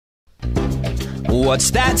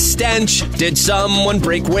What's that stench? Did someone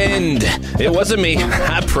break wind? It wasn't me,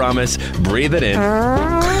 I promise. Breathe it in.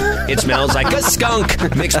 It smells like a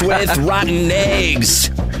skunk mixed with rotten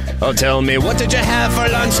eggs. Oh, tell me, what did you have for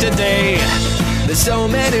lunch today? There's so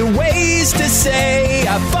many ways to say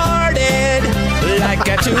I farted, like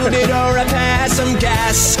I tooted or I passed some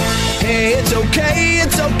gas. Hey, it's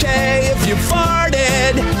okay if you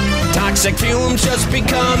farted. Toxic fumes just be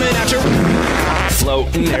coming out your...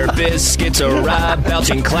 Floating their biscuits or a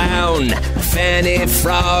belching clown. Fanny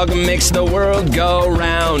frog makes the world go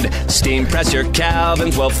round. Steam press your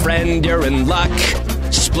Calvins, well friend, you're in luck.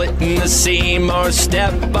 Splitting the seam or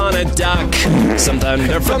step on a duck. Some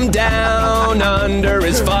thunder from down under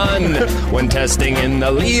is fun. When testing in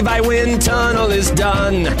the Levi wind tunnel is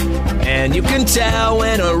done. And you can tell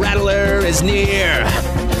when a rattler is near,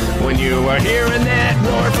 when you are hearing that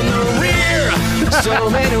roar from the rear. So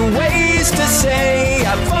many ways to say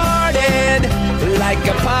I farted, like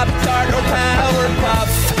a Pop-Tart or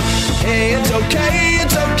Powerpuff. Hey, it's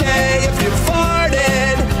okay if you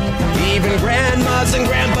farted. Even grandmas and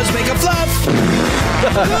grandpas make a fluff.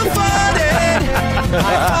 You farted,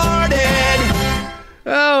 I farted.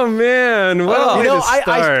 Oh, man. What a way to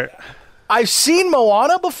start. I've seen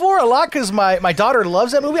Moana before a lot because my daughter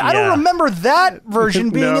loves that movie. I don't remember that version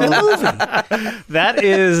being in the movie. That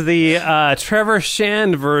is the Trevor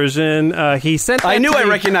Shand version. He sent. I knew I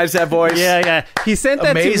recognized that voice. Yeah. He sent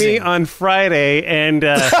that to me on Friday, and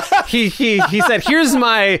he said, "Here's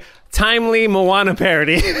my timely Moana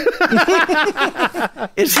parody."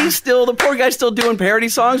 Is he still, the poor guy, still doing parody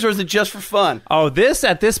songs, or is it just for fun? Oh,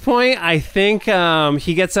 at this point, I think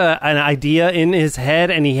he gets an idea in his head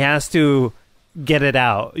and he has to get it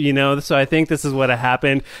out, so I think this is what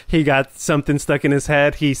happened. He got something stuck in his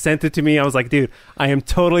head. He sent it to me. I was like, dude, I am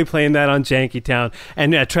totally playing that on Janky Town.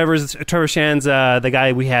 And Trevor Shand's the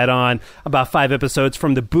guy we had on about 5 episodes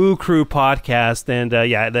from the Boo Crew podcast, and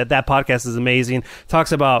that podcast is amazing.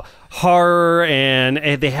 Talks about horror, and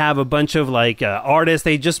they have a bunch of artists.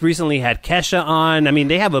 They just recently had Kesha on. I mean,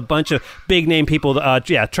 they have a bunch of big name people.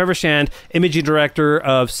 Trevor Shand, imaging director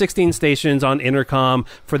of 16 stations on Intercom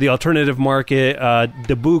for the alternative market.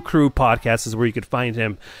 The Boo Crew podcast is where you could find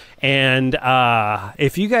him. And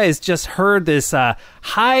if you guys just heard this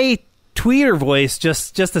high tweeter voice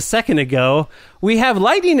just a second ago, we have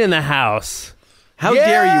lightning in the house. How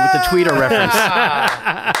dare you with the tweeter reference?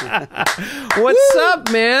 What's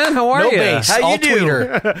up, man? How are you? Base, how you do?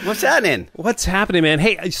 Tweeter. What's happening? What's happening, man?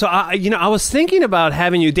 Hey, so I was thinking about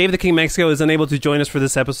having you. Dave the King Mexico is unable to join us for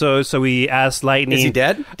this episode, so we asked Lightning. Is he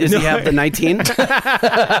dead? Does he have the 19?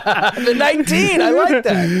 The 19. I like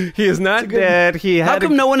that. He is not dead. How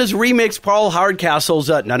come no one has remixed Paul Hardcastle's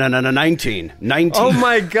 19? 19. Oh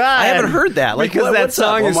my God! I haven't heard that. Because that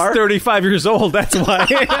song is 35 years old. That's why.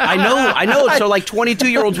 I know. So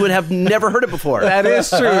 22-years-olds would have never heard it before. That is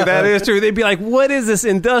true. They'd be like, "What is this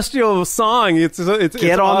industrial song?" It's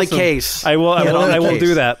Get on awesome. the case. I will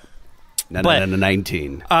do that.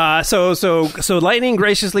 19. So Lightning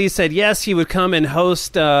graciously said yes, he would come and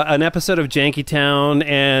host an episode of Janky Town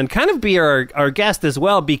and kind of be our guest as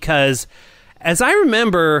well, because as I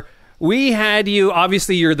remember, we had you,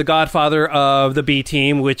 obviously you're the godfather of the B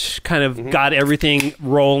Team, which kind of got everything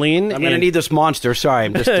rolling. I'm going to need this monster. Sorry,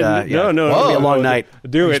 I'm just... No. It's going to be a long night.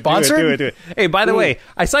 Do it. Hey, by the way,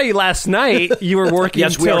 I saw you last night. You were working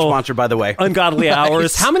Yes, we are sponsored, by the way. Ungodly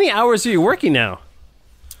hours. How many hours are you working now?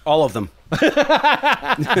 All of them. You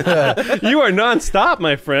are nonstop,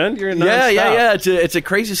 my friend. You're nonstop. Yeah. It's a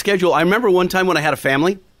crazy schedule. I remember one time when I had a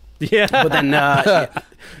family. Yeah. But then...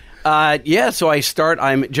 so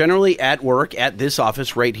I'm generally at work at this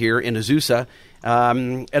office right here in Azusa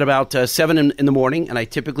at about 7 in the morning, and I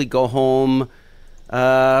typically go home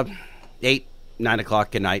 8, 9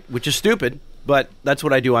 o'clock at night, which is stupid, but that's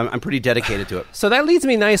what I do. I'm pretty dedicated to it. So that leads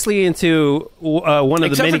me nicely into one of the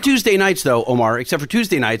many... Except for Tuesday nights, though, Omar. Except for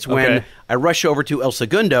Tuesday nights when I rush over to El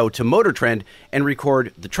Segundo to Motor Trend and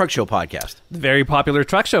record the Truck Show podcast. The very popular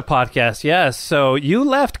Truck Show podcast, yes. So you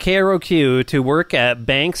left KROQ to work at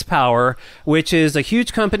Banks Power, which is a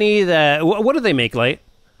huge company that... What do they make, Light?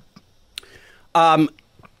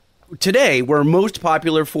 Today, we're most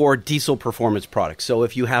popular for diesel performance products. So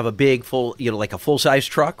if you have a big, like a full-size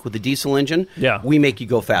truck with a diesel engine, we make you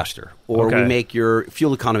go faster, or we make your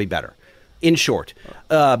fuel economy better. In short,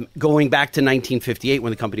 going back to 1958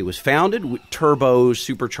 when the company was founded, turbos,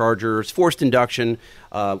 superchargers, forced induction,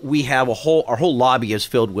 we have our whole lobby is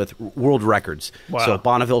filled with world records. Wow. So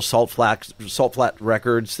Bonneville salt flat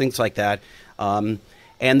records, things like that.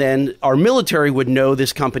 And then our military would know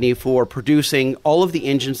this company for producing all of the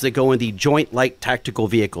engines that go in the Joint Light Tactical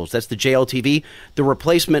Vehicles. That's the JLTV, the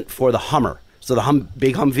replacement for the Hummer. So the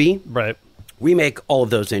big Humvee, right? We make all of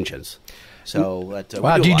those engines. So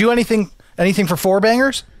wow, do you do anything for four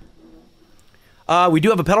bangers? We do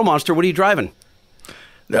have a pedal monster. What are you driving?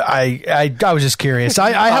 I was just curious.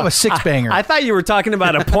 I have a six banger. I thought you were talking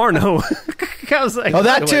about a porno. I was like,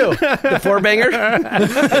 that too. The four banger.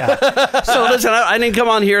 Yeah. So listen, I didn't come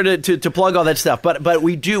on here to plug all that stuff, but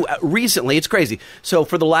we do recently. It's crazy. So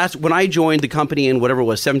for the last, when I joined the company in whatever it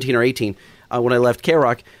was, 17 or 18, when I left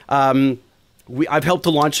K-Rock, I've helped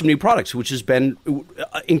to launch some new products, which has been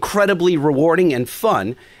incredibly rewarding and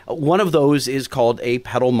fun. One of those is called a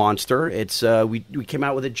pedal monster. It's we came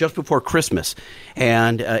out with it just before Christmas,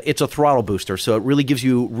 and it's a throttle booster. So it really gives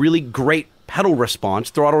you really great pedal response,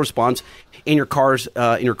 throttle response in your car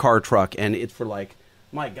or truck, and it's for like.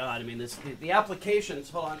 My God, I mean, the applications.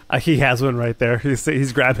 Hold on. He has one right there.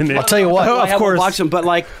 He's grabbing it. I'll tell you what. Of course, but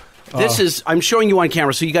like. This is, I'm showing you on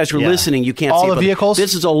camera, so you guys are listening. You can't all see the vehicles?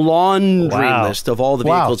 This is a laundry list of all the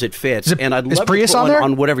vehicles it fits. And I'd love Prius to put on there?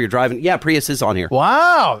 on whatever you're driving. Yeah, Prius is on here.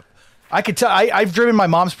 Wow. I could tell. I've driven my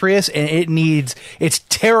mom's Prius, and it's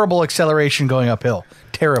terrible acceleration going uphill.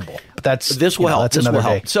 Terrible. This will help. This will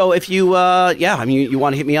help. So if you, you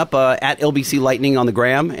want to hit me up at LBC Lightning on the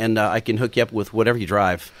gram, and I can hook you up with whatever you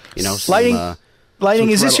drive. You know,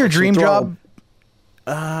 Lightning. Is this your dream job?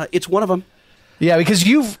 It's one of them. Yeah, because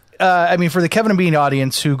you've. For the Kevin and Bean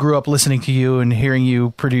audience who grew up listening to you and hearing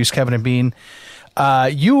you produce Kevin and Bean,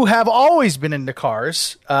 you have always been into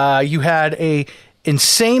cars. You had a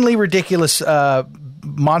insanely ridiculous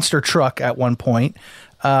monster truck at one point.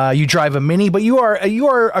 You drive a Mini, but you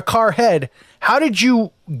are a car head. How did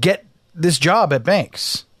you get this job at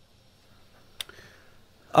Banks?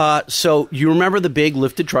 So you remember the big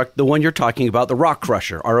lifted truck, the one you're talking about, the Rock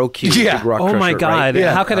Crusher, ROQ. Yeah. Big Rock oh Crusher, my God! Right?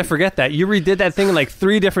 Yeah. How could I forget that? You redid that thing like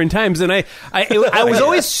 3 different times, and I was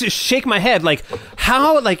always shake my head like,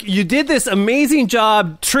 how like you did this amazing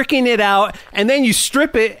job tricking it out, and then you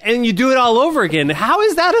strip it and you do it all over again. How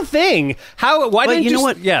is that a thing? Why didn't you? Know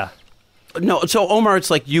what? Yeah. No. So Omar, it's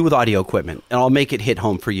like you with audio equipment, and I'll make it hit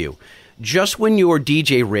home for you. Just when your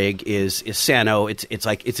DJ rig is Sano, it's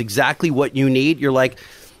exactly what you need. You're like.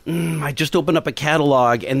 I just opened up a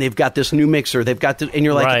catalog and they've got this new mixer. They've got and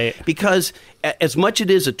you're like, right. Because as much it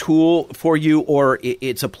is a tool for you or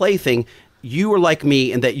it's a plaything, you are like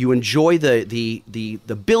me in that you enjoy the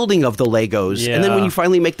building of the Legos. Yeah. And then when you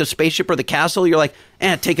finally make the spaceship or the castle, you're like,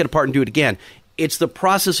 take it apart and do it again. It's the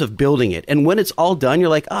process of building it. And when it's all done, you're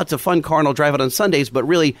like, it's a fun car and I'll drive it on Sundays. But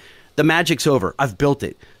really, the magic's over. I've built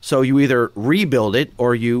it. So you either rebuild it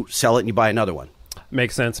or you sell it and you buy another one.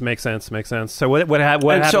 Makes sense. So what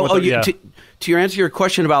happened? So, to your answer your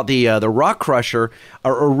question about the Rock Crusher,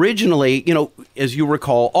 originally, as you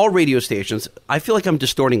recall, all radio stations. I feel like I'm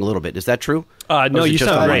distorting a little bit. Is that true? No, you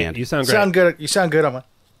sound great. You sound great. You sound good, Emma.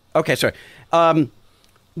 Okay, sorry.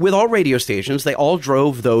 With all radio stations, they all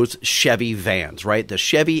drove those Chevy vans, right? The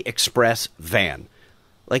Chevy Express van.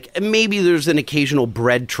 Like maybe there's an occasional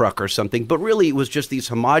bread truck or something, but really it was just these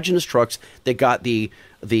homogeneous trucks that got the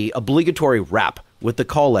obligatory wrap with the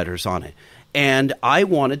call letters on it. And I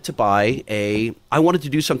wanted to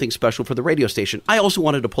do something special for the radio station. I also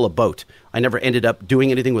wanted to pull a boat. I never ended up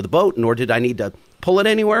doing anything with a boat, nor did I need to pull it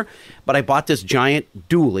anywhere. But I bought this giant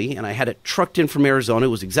dually, and I had it trucked in from Arizona. It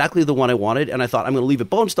was exactly the one I wanted, and I thought, I'm going to leave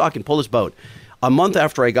it bone stock and pull this boat. A month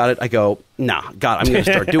after I got it, I go, God, I'm going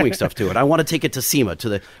to start doing stuff to it. I want to take it to SEMA, to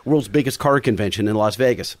the world's biggest car convention in Las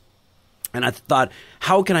Vegas. And I thought,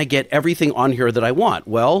 how can I get everything on here that I want?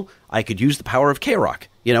 Well, I could use the power of K-Rock.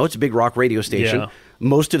 It's a big rock radio station. Yeah.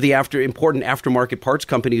 Most of the important aftermarket parts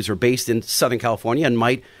companies are based in Southern California and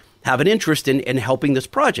might have an interest in helping this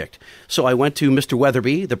project. So I went to Mr.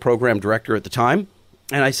 Weatherby, the program director at the time,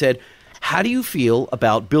 and I said, how do you feel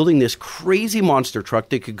about building this crazy monster truck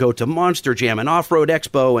that could go to Monster Jam and Off-Road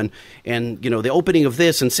Expo and the opening of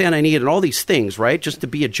this and Santa Anita and all these things, right, just to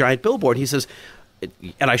be a giant billboard? He says,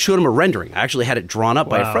 and I showed him a rendering. I actually had it drawn up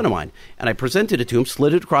by a friend of mine. And I presented it to him,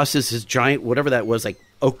 slid it across his giant, whatever that was, like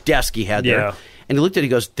oak desk he had there. And he looked at it, he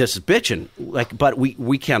goes, this is bitchin'. But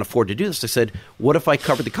we can't afford to do this. I said, what if I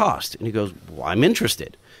cover the cost? And he goes, well, I'm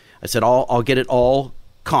interested. I said, I'll get it all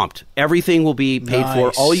comped. Everything will be paid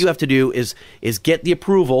for. All you have to do is get the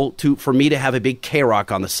approval for me to have a big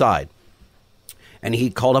K-Rock on the side. And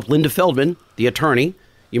he called up Linda Feldman, the attorney.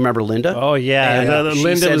 You remember Linda? Oh, yeah.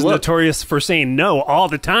 Linda was notorious for saying no all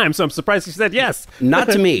the time, so I'm surprised she said yes. Not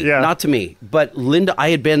to me. Not to me. But Linda,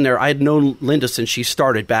 I had been there. I had known Linda since she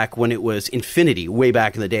started back when it was Infinity, way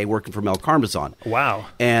back in the day, working for Mel Carmazon. Wow.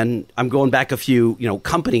 And I'm going back a few,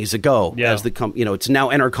 companies ago. Yeah. As it's now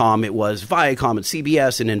Entercom. It was Viacom and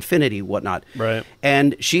CBS and Infinity, whatnot. Right.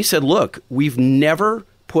 And she said, look, we've never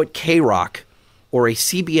put K-Rock or a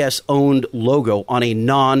CBS-owned logo on a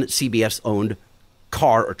non-CBS-owned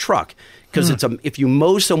car or truck. Because if you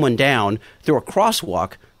mow someone down through a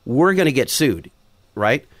crosswalk, we're going to get sued,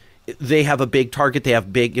 right? They have a big target. They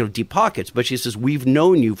have big, deep pockets. But she says, we've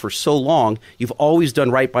known you for so long. You've always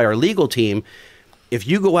done right by our legal team. If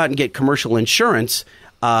you go out and get commercial insurance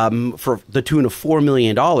for the tune of $4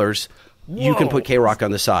 million, you can put K-Rock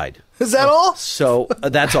on the side. Is that all? So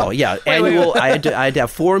that's all. Yeah, annual. I had to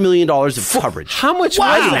have $4 million of coverage. How much?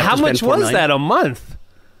 Wow. How much was that a month?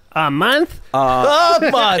 A month? A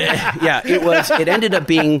month. Yeah, it was. It ended up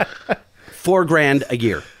being $4,000 a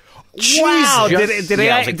year. Wow! Did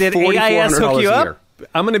AIS hook you up?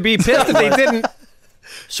 I'm going to be pissed if they didn't.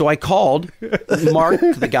 So I called Mark,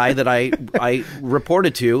 the guy that I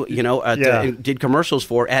reported to, did commercials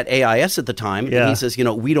for at AIS at the time. Yeah. And he says,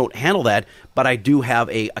 we don't handle that, but I do have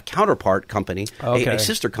a counterpart company, a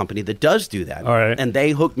sister company that does do that. All right. And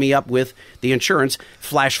they hooked me up with the insurance.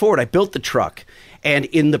 Flash forward, I built the truck. And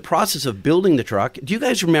in the process of building the truck, do you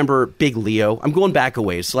guys remember Big Leo? I'm going back a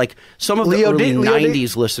ways. Like some of the early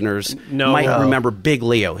 90s listeners might remember Big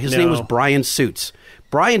Leo. His name was Brian Suits.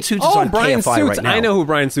 Brian Suits is on KFI right now. I know who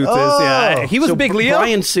Brian Suits is. Yeah, he was Big Leo.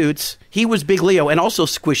 Brian Suits, he was Big Leo, and also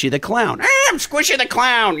Squishy the Clown. I'm Squishy the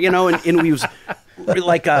Clown, and he was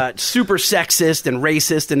like super sexist and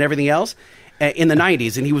racist and everything else in the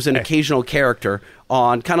 90s, and he was an occasional character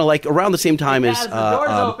on kind of like around the same time as... the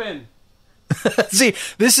door's open. See,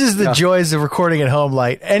 this is the joys of recording at home,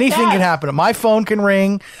 Light. Anything can happen. My phone can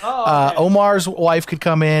ring. Omar's wife could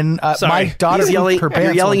come in. My daughter yelling. Her pants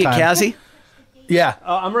You're yelling at Cassie? Yeah.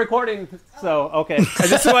 I'm recording, so, okay. I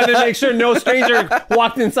just wanted to make sure no stranger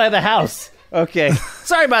walked inside the house. Okay.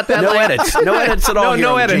 Sorry about that. No edits. No edits at all.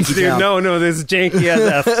 No edits, dude. Town. No, this is janky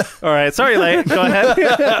SF. All right. Sorry, Light. Go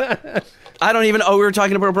ahead. I don't even know. We were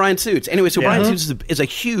talking about Brian Suits. Anyway, so Brian Suits is a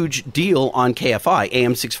huge deal on KFI,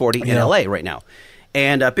 AM 640 in LA right now.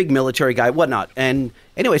 And a big military guy, whatnot. And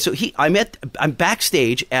anyway, so I'm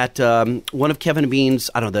backstage at one of Kevin and Bean's,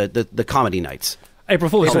 I don't know, the comedy nights. April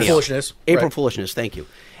Foolishness. April Foolishness, thank you.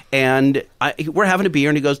 And we're having a beer,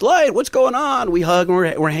 and he goes, Light, what's going on? We hug, and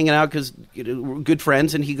we're hanging out because we're good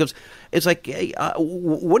friends. And he goes, it's like, hey,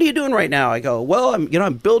 what are you doing right now? I go, well, I'm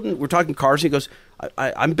building, we're talking cars. And he goes,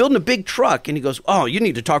 I'm building a big truck. And he goes, oh, you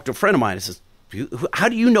need to talk to a friend of mine. I says, how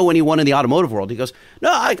do you know anyone in the automotive world? He goes, no,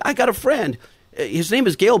 I got a friend. His name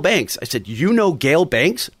is Gale Banks. I said, you know Gale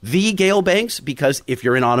Banks? The Gale Banks? Because if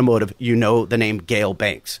you're in automotive, you know the name Gale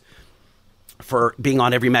Banks for being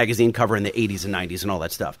on every magazine cover in the 80s and 90s and all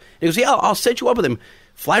that stuff. He goes, yeah, I'll set you up with him.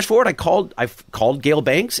 Flash forward, I called Gale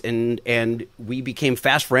Banks, and we became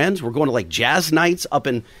fast friends. We're going to like jazz nights up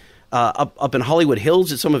in Hollywood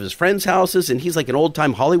Hills at some of his friends' houses, and he's like an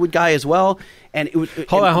old-time Hollywood guy as well. And it was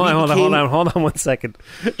hold on 1 second.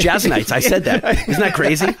 Jazz nights. I said that. Isn't that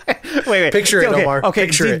crazy? Wait. Picture it, Omar. Okay.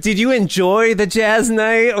 Did you enjoy the jazz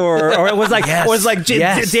night, or it was like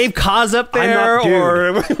Dave Cos up there,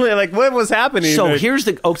 or like what was happening? So here's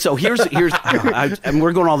and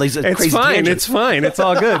we're going all these crazy tangents. It's fine. It's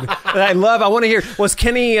all good. I want to hear. Was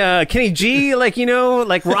Kenny G like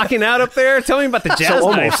rocking out up there? Tell me about the jazz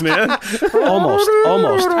nights, man. Almost.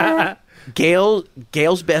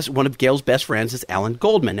 One of Gale's best friends is Alan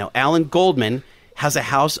Goldman. Now, Alan Goldman has a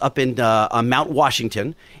house up in Mount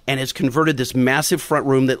Washington and has converted this massive front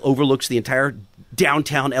room that overlooks the entire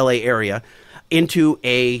downtown LA area into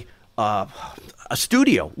a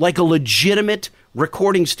studio, like a legitimate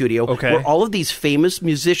recording studio, where all of these famous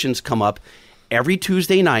musicians come up every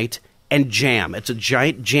Tuesday night and jam. It's a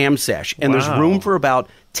giant jam sesh, and there's room for about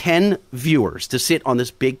 10 viewers to sit on this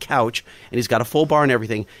big couch, and he's got a full bar and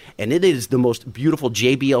everything, and it is the most beautiful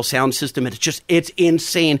JBL sound system, and it's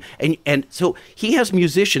insane. And so he has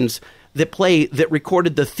musicians that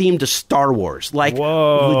recorded the theme to Star Wars, like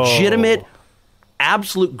legitimate,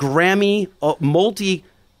 absolute Grammy,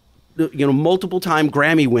 multiple time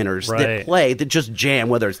Grammy winners that just jam,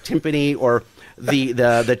 whether it's timpani or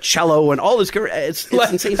the cello and all this. It's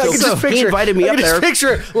insane. So he invited me up there.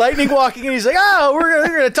 Picture Lightning walking in. He's like, "Oh, we're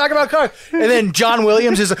going to talk about cars," and then John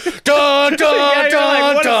Williams is dun dun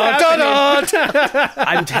dun dun dun.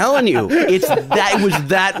 I'm telling you, it was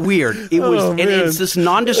that weird. It was, and it's this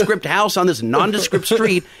nondescript house on this nondescript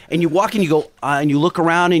street, and you walk and you go and you look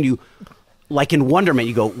around and you. Like in wonderment,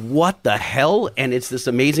 you go, what the hell? And it's this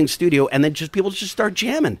amazing studio, and then people just start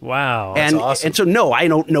jamming. Wow, that's awesome. And so, no, I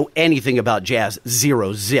don't know anything about jazz,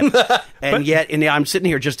 zero zip. And yet, I'm sitting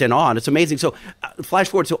here just in awe, and it's amazing. So, flash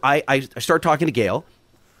forward. So I start talking to Gale,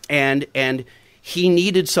 and he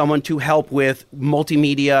needed someone to help with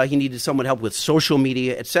multimedia. He needed someone to help with social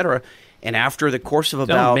media, etc. And after the course of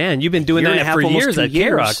about you've been doing that for years at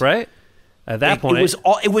K-Rock, right? At that point,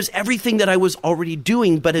 it was everything that I was already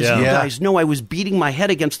doing. But as you guys know, I was beating my head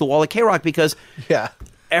against the wall at K-Rock because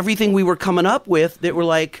everything we were coming up with,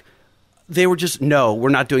 they were just, no, we're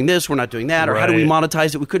not doing this, we're not doing that, or how do we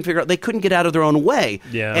monetize it? We couldn't figure out. They couldn't get out of their own way,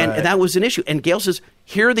 and that was an issue. And Gail says,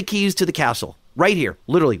 here are the keys to the castle, right here,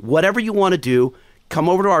 literally. Whatever you want to do, come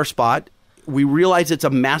over to our spot. We realize it's a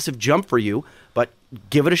massive jump for you, but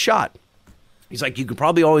give it a shot. He's like, you can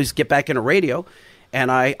probably always get back into radio. And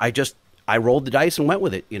I rolled the dice and went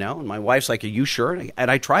with it, And my wife's like, are you sure?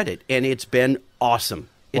 And I tried it, and it's been awesome.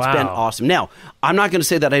 It's been awesome. Now, I'm not going to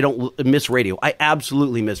say that I don't miss radio. I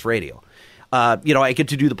absolutely miss radio. I get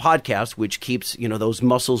to do the podcast, which keeps, those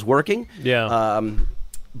muscles working. Yeah.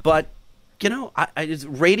 But,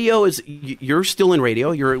 radio is, you're still in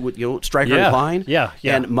radio. You're with, Stryker and Klein. Yeah.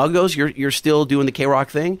 And Muggos, you're still doing the K-Rock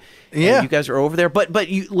thing. Yeah. And you guys are over there. But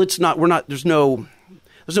there's no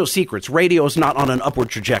secrets. Radio is not on an upward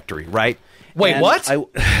trajectory, right? Wait, what?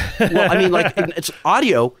 It's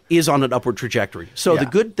audio is on an upward trajectory. So the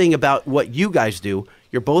good thing about what you guys do,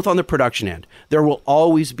 you're both on the production end. There will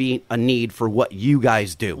always be a need for what you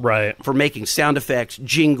guys do. Right. For making sound effects,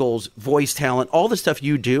 jingles, voice talent, all the stuff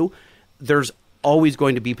you do, there's always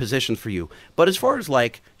going to be positions for you. But as far as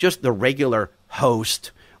just the regular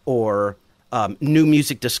host or new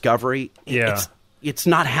music discovery, it's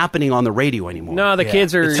not happening on the radio anymore. No, the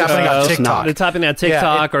kids are... It's happening on TikTok. It's happening on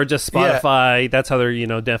TikTok or just Spotify. That's how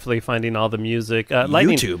they're, definitely finding all the music.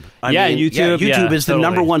 YouTube. YouTube. YouTube is the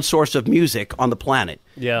number one source of music on the planet.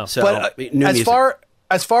 Yeah. So, but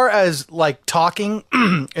as far as talking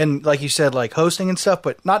and like you said, hosting and stuff,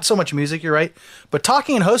 but not so much music, you're right. But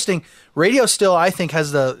talking and hosting, radio still, I think,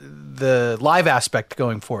 has the live aspect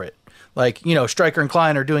going for it. Stryker and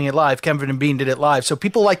Klein are doing it live. Kevin and Bean did it live. So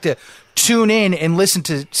people like to tune in and listen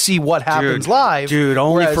to see what happens live. Dude,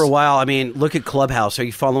 only for a while. I mean, look at Clubhouse. Are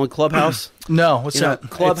you following Clubhouse? No. What's that?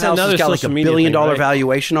 Clubhouse has got like $1 billion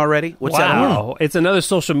valuation already. What's that? Wow. It's another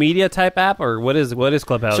social media type app, or what is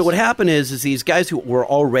Clubhouse? So what happened is these guys who were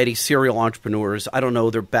already serial entrepreneurs, I don't know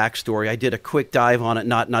their backstory. I did a quick dive on it,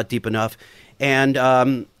 not deep enough.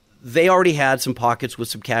 And they already had some pockets with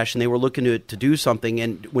some cash, and they were looking to do something.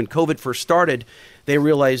 And when COVID first started, they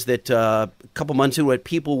realized that a couple months into it,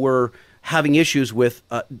 people were having issues with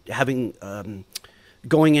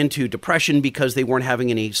going into depression because they weren't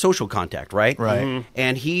having any social contact, right? Right. Mm-hmm.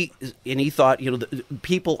 And he thought,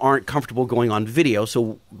 people aren't comfortable going on video,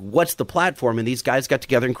 so what's the platform? And these guys got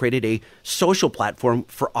together and created a social platform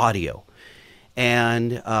for audio.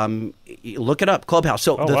 And look it up, Clubhouse.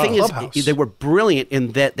 So the thing is, they were brilliant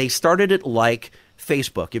in that they started it like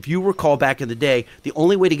Facebook. If you recall back in the day, the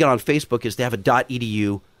only way to get on Facebook is to have a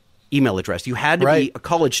 .edu email address. You had to be a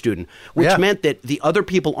college student, which meant that the other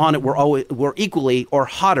people on it were equally or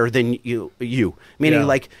hotter than you. Meaning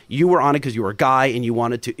you were on it because you were a guy and you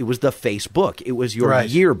wanted to. It was the Facebook. It was your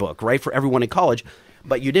yearbook, right, for everyone in college.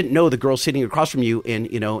 But you didn't know the girl sitting across from you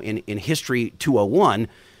in History 201.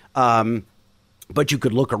 But you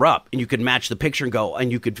could look her up and you could match the picture and go,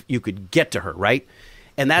 and you could get to her, right?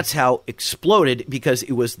 And that's how exploded, because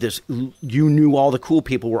it was this, you knew all the cool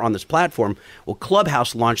people were on this platform. Well,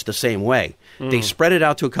 Clubhouse launched the same way. They spread it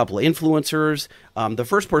out to a couple of influencers. The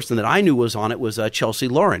first person that I knew was on it was Chelsea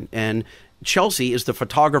Lauren. And Chelsea is the old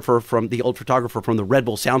photographer from the Red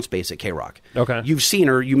Bull Soundspace at K-Rock. Okay. You've seen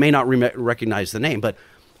her. You may not recognize the name, but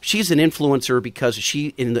she's an influencer because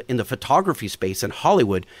she, in the photography space in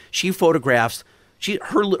Hollywood, she photographs.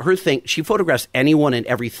 Her thing. She photographs anyone and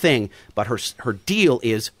everything, but her deal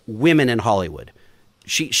is women in Hollywood.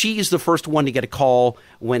 She is the first one to get a call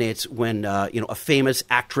when a famous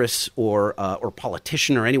actress or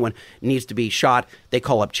politician or anyone needs to be shot. They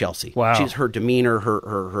call up Chelsea. Wow. She's her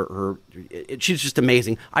demeanor, she's just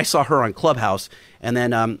amazing. I saw her on Clubhouse, and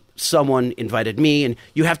then someone invited me, and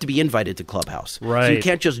you have to be invited to Clubhouse. Right. So you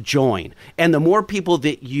can't just join. And the more people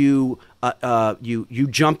that you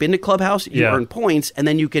jump into Clubhouse, you earn points, and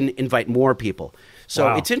then you can invite more people.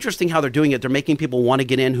 So it's interesting how they're doing it. They're making people want to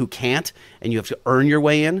get in who can't, and you have to earn your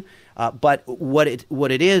way in. But what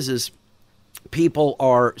it is people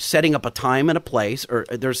are setting up a time and a place, or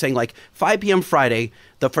they're saying 5 p.m. Friday,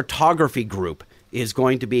 the photography group is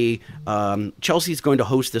going to be, Chelsea's going to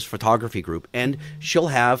host this photography group, and she'll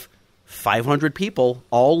have 500 people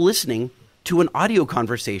all listening to an audio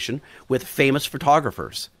conversation with famous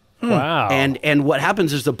photographers. Wow. And what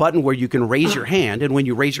happens is the button where you can raise your hand, and when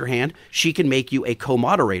you raise your hand, she can make you a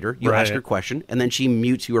co-moderator. You ask her a question, and then she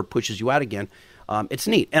mutes you or pushes you out again. It's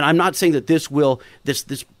neat. And I'm not saying that this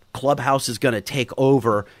Clubhouse is going to take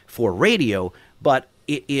over for radio, but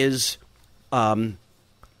it is there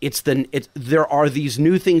are these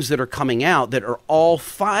new things that are coming out that are all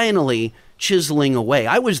finally chiseling away.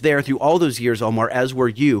 I was there through all those years, Omar, as were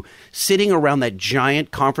you, sitting around that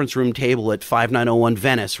giant conference room table at 5901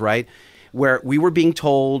 Venice, right? Where we were being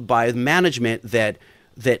told by management that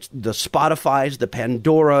the Spotifys, the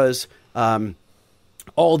Pandoras,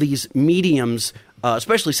 all these mediums,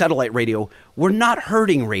 especially satellite radio, were not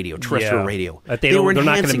hurting radio, terrestrial radio. They were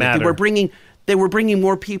enhancing it. They were bringing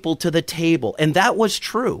more people to the table, and that was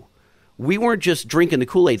true. We weren't just drinking the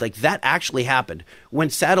Kool-Aid. Like, that actually happened. When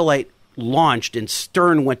satellite launched and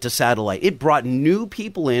Stern went to satellite, it brought new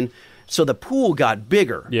people in, so the pool got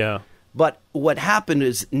bigger. Yeah. But what happened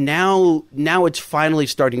is now it's finally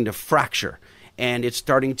starting to fracture, and it's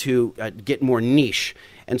starting to get more niche.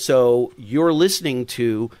 And so you're listening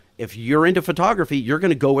to, if you're into photography, you're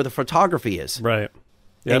going to go where the photography is. Right.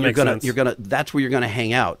 Yeah, and that makes sense. that's where you're going to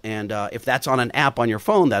hang out. And if that's on an app on your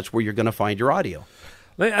phone, that's where you're going to find your audio.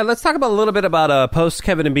 Let's talk about a little bit about post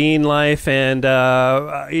Kevin and Bean life, and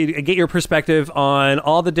get your perspective on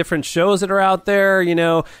all the different shows that are out there.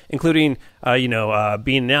 Including Bean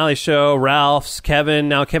and Alley Show, Ralph's, Kevin,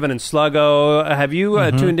 now Kevin and Sluggo. Have you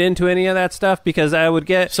tuned into any of that stuff? Because I would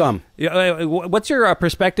get some. What's your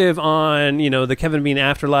perspective on the Kevin and Bean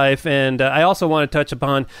afterlife? And I also want to touch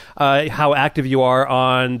upon how active you are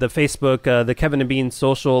on the Facebook, the Kevin and Bean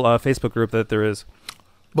social Facebook group that there is.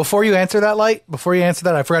 Before you answer that,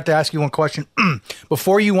 I forgot to ask you one question.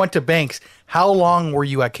 Before you went to Banks, how long were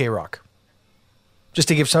you at K-Rock? Just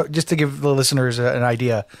to give the listeners an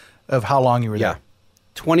idea of how long you were there.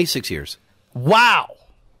 26 years. Wow,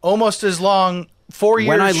 almost as long. 4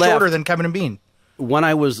 years shorter than Kevin and Bean. When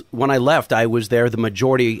I left, I was there the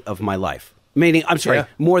majority of my life. Meaning,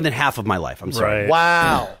 more than half of my life. I'm sorry. Right.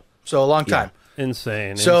 Wow, so a long time. Yeah.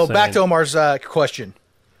 Insane. So back to Omar's question.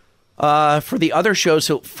 For the other shows,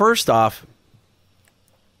 so first off,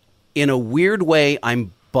 in a weird way,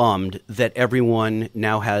 I'm bummed that everyone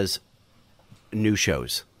now has new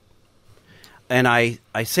shows. And I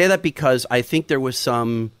say that because I think there was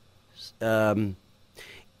some...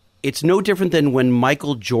 it's no different than when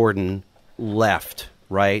Michael Jordan left,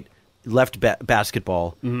 right? Left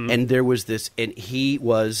basketball. Mm-hmm. And there was this... And he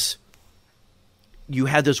was... You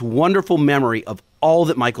had this wonderful memory of all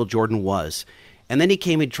that Michael Jordan was. And then he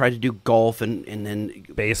came and tried to do golf and then...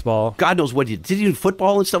 Baseball. God knows what he did. Did he do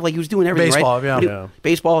football and stuff? Like, he was doing everything, Baseball, right? yeah.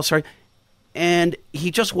 Baseball, sorry. And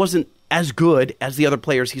he just wasn't as good as the other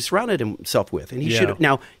players he surrounded himself with. And he should have...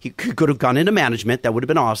 Now, he could have gone into management. That would have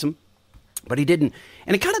been awesome. But he didn't.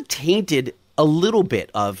 And it kind of tainted a little bit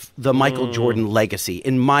of the Michael Jordan legacy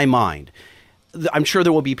in my mind. I'm sure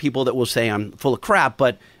there will be people that will say I'm full of crap,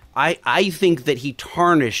 but I think that he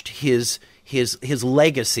tarnished his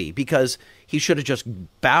legacy because... He should have just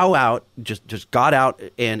bow out, just got out,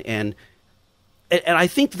 and I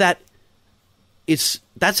think that's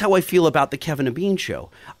how I feel about the Kevin and Bean show.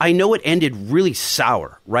 I know it ended really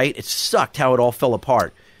sour, right? It sucked how it all fell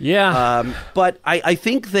apart. Yeah. But I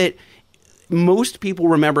think that most people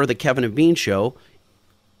remember the Kevin and Bean show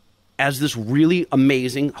as this really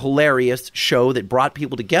amazing, hilarious show that brought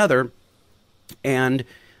people together, and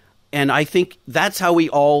I think that's how we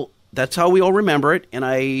all remember it,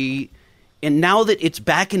 And now that it's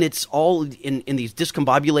back and it's all in these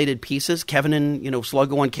discombobulated pieces, Kevin and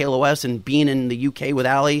Sluggo on KLOS and Bean in the UK with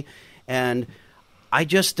Ali, and I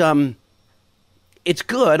just it's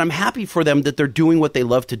good. I'm happy for them that they're doing what they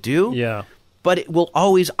love to do. Yeah. But it will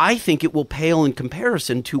always, I think, it will pale in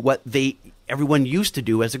comparison to what everyone used to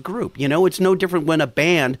do as a group. It's no different when a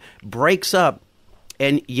band breaks up,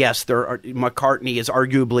 and yes, McCartney is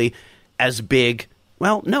arguably as big.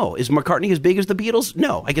 Well, no. Is McCartney as big as the Beatles?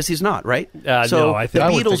 No, I guess he's not, right? No, I think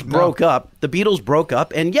the Beatles broke up. The Beatles broke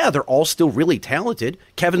up, and yeah, they're all still really talented.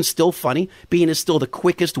 Kevin's still funny. Bean is still the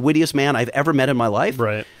quickest, wittiest man I've ever met in my life.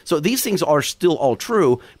 Right. So these things are still all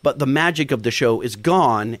true, but the magic of the show is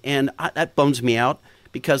gone, and that bums me out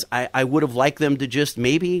because I would have liked them to just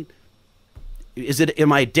maybe...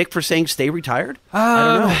 Am I a dick for saying stay retired?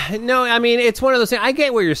 I don't know. No, I mean, it's one of those things. I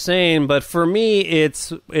get what you're saying, but for me,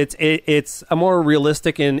 it's a more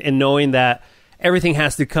realistic in knowing that everything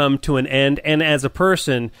has to come to an end. And as a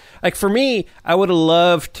person, like for me, I would have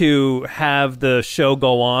loved to have the show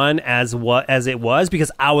go on as it was because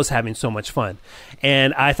I was having so much fun.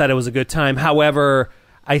 And I thought it was a good time. However,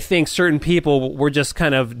 I think certain people were just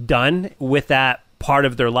kind of done with that part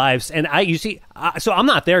of their lives. And so I'm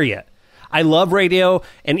not there yet. I love radio,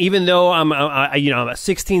 and even though I'm at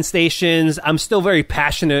 16 stations, I'm still very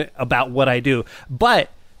passionate about what I do.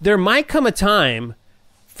 But there might come a time,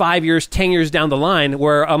 5 years, 10 years down the line,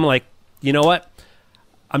 where I'm like, you know what?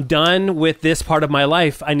 I'm done with this part of my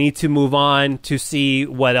life. I need to move on to see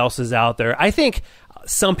what else is out there. I think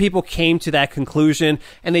some people came to that conclusion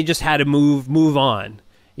and they just had to move on,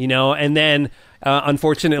 and then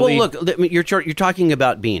unfortunately, well, look, you're talking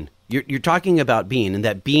about Bean. You're talking about Bean, and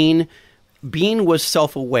that Bean was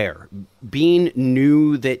self-aware. Bean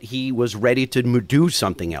knew that he was ready to do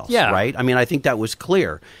something else, right? I mean, I think that was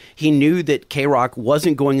clear. He knew that K-Rock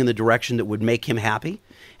wasn't going in the direction that would make him happy,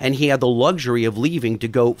 and he had the luxury of leaving to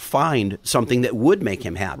go find something that would make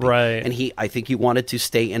him happy. Right. And I think he wanted to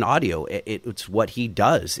stay in audio. It's what he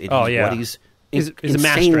does. What he's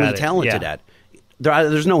insanely talented at.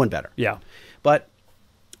 There's no one better. Yeah. But,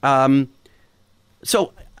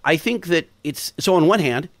 so I think that so on one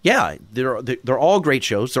hand, they're all great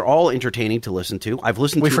shows. They're all entertaining to listen to. I've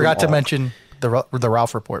listened to them all. We forgot to mention the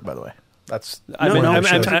Ralph Report, by the way. I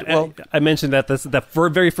mentioned that. That's the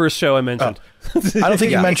very first show I mentioned. I don't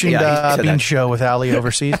think you mentioned Bean's show with Ali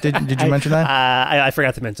overseas. Did you mention that? I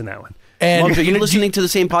forgot to mention that one. And are you listening to the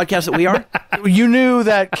same podcast that we are? You knew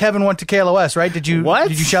that Kevin went to KLOS, right? Did you? What?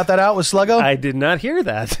 Did you shout that out with Sluggo? I did not hear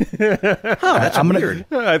that. That's weird.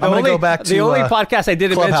 I'm gonna go back to the only podcast I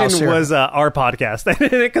didn't mention was our podcast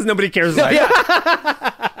because nobody cares about it.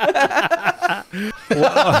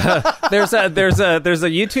 There's a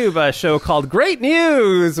YouTube show called Great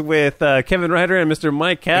News with Kevin Ryder and Mr.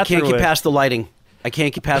 Mike Catherwood. I can't get past the lighting.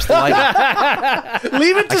 Leave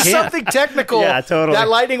it to something technical. Yeah, totally. That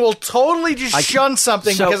lighting will totally just shun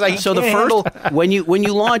something because I can't handle. when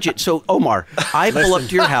you launch it. So Omar, I pull up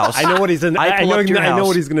to your house. I know what he's in. I know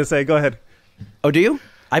what he's going to say. Go ahead. Oh, do you?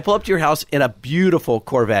 I pull up to your house in a beautiful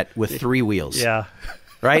Corvette with 3 wheels. Yeah.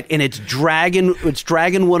 Right, and it's dragging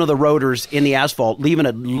one of the rotors in the asphalt, leaving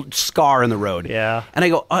a scar in the road. Yeah. And I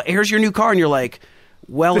go, "Here's your new car," and you're like,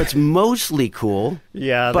 "Well, it's mostly cool."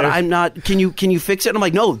 Yeah, but I'm not. Can you fix it? And I'm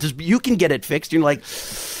like, "No, you can get it fixed." And you're like,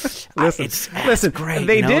 Listen, great.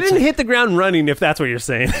 They didn't hit the ground running, if that's what you're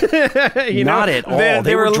saying. Not at all.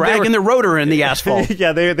 They were dragging the rotor in the asphalt.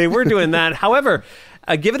 Yeah, they were doing that. However,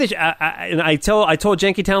 give it and I told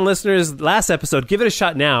Janky Town listeners last episode, give it a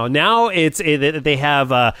shot now. Now they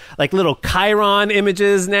have like little Chiron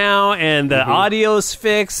images now, and the audio's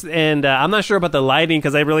fixed, and I'm not sure about the lighting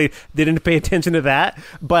because I really didn't pay attention to that.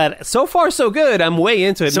 But so far so good. I'm way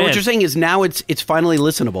into it. So what you're saying is now it's finally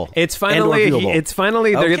listenable. It's finally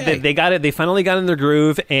okay. they got it. They finally got in their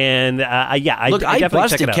groove, and look, I definitely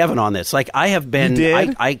busted check it out. Kevin on this. Like I have been. You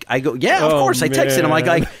did? I go. Yeah, of course. Man. I texted him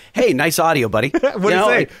like, hey, nice audio, buddy.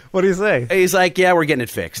 What do you say? He's like, yeah, we're getting it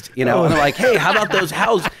fixed. And I'm like, hey, how about those?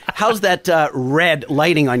 How's that red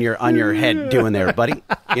lighting on your head doing there, buddy?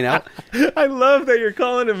 I love that you're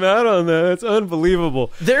calling him out on that. That's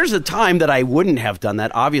unbelievable. There's a time that I wouldn't have done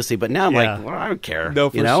that, obviously, but now I'm like, well, I don't care. No,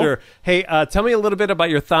 for sure. Hey, tell me a little bit about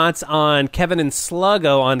your thoughts on Kevin and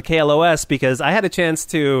Sluggo on KLOS, because I had a chance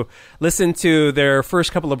to listen to their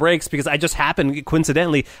first couple of breaks because I just happened,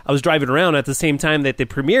 coincidentally, I was driving around at the same time that they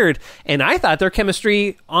premiered, and I thought their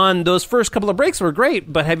chemistry on those first couple of breaks were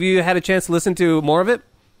great. But have you had a chance to listen to more of it?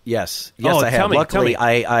 Yes, I have. Luckily,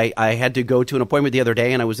 I had to go to an appointment the other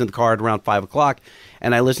day, and I was in the car at around 5 o'clock,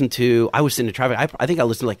 and I was in the traffic. I think I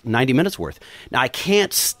listened to like 90 minutes worth. Now, I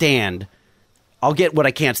can't stand... I'll get what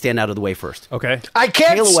I can't stand out of the way first. Okay. I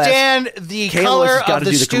can't stand the color of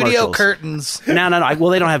the studio curtains. No. Well,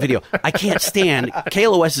 they don't have video. I can't stand...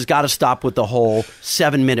 KLOS has got to stop with the whole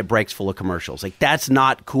 7-minute breaks full of commercials. Like, that's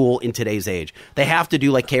not cool in today's age. They have to do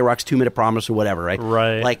like K-Rock's 2-minute promise or whatever, right?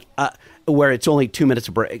 Right. Like, where it's only 2 minutes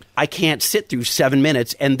of break. I can't sit through 7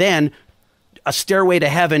 minutes and then a Stairway to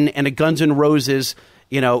Heaven and a Guns N' Roses,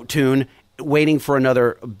 tune, waiting for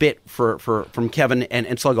another bit from Kevin and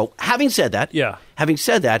Sluggo. Having said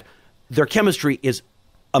that, their chemistry is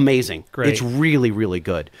amazing. Great. It's really, really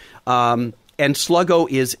good. And Sluggo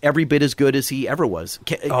is every bit as good as he ever was.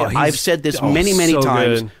 I've said this many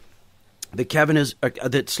times. Good. That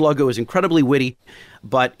that Sluggo is incredibly witty,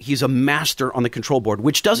 but he's a master on the control board,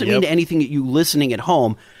 which doesn't mean anything that you listening at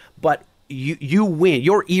home, but you win.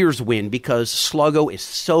 Your ears win because Sluggo is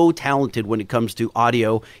so talented when it comes to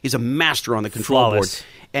audio. He's a master on the control board.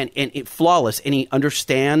 And flawless. And he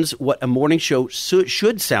understands what a morning show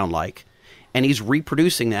should sound like. And he's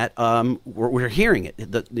reproducing that. We're hearing it.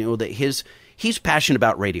 He's passionate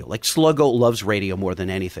about radio. Like Sluggo loves radio more than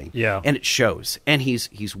anything. Yeah. And it shows. And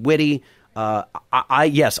he's witty.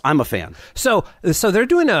 Yes, I'm a fan. So they're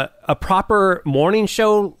doing a proper morning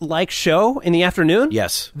show in the afternoon.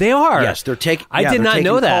 Yes, they are. Yes, they're taking. I did not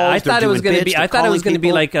know that. I thought it was going to be. I thought it was going to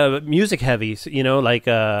be like music heavy.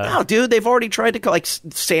 No, dude, they've already tried to call like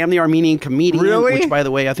Sam the Armenian comedian. Really? Which, by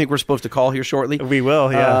the way, I think we're supposed to call here shortly. We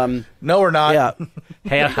will. Yeah. No, we're not. Yeah.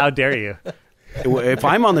 Hey, how dare you? If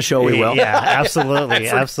I'm on the show, we will. Yeah, absolutely,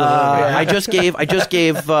 absolutely. I just gave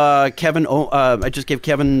Kevin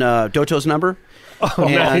Doto's number. Oh,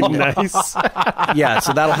 nice. Yeah,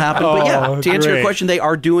 so that'll happen. But yeah, to answer your great. question, they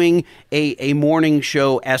are doing a morning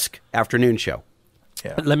show-esque afternoon show.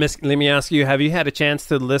 Yeah. Let me ask you: have you had a chance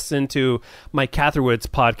to listen to Mike Catherwood's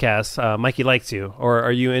podcast, Mikey Likes You, or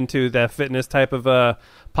are you into that fitness type of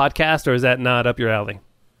podcast, or is that not up your alley?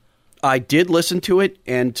 I did listen to it,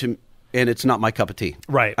 and it's not my cup of tea.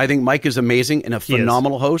 Right. I think Mike is amazing and a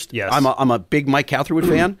phenomenal host. Yes. I'm a big Mike Catherwood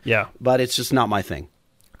fan. Yeah. But it's just not my thing.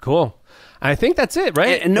 Cool. I think that's it,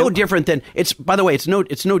 right? And no different than it's. By the way, it's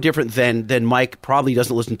no different than Mike probably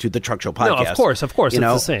doesn't listen to the Truck Show podcast. No, of course, it's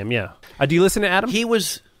know? the same. Yeah. Do you listen to Adam? He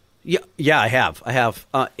was, yeah, I have,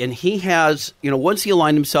 and he has. Once he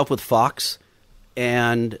aligned himself with Fox,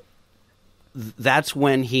 and that's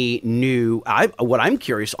when he knew. What I'm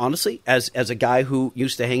curious, honestly, as a guy who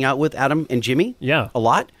used to hang out with Adam and Jimmy, a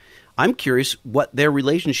lot. I'm curious what their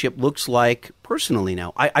relationship looks like personally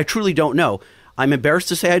now. I truly don't know. I'm embarrassed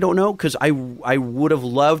to say I don't know because I would have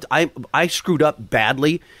loved. I screwed up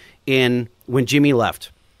badly when Jimmy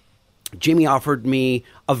left. Jimmy offered me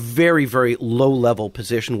a very, very low-level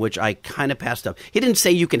position, which I kind of passed up. He didn't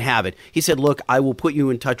say you can have it. He said, look, I will put you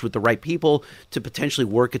in touch with the right people to potentially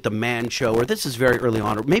work at the Man Show, or this is very early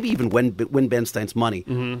on, or maybe even win Ben Stein's money.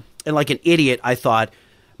 Mm-hmm. And like an idiot, I thought,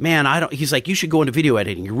 man, he's like, you should go into video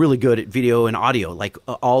editing. You're really good at video and audio. Like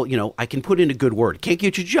I can put in a good word. Can't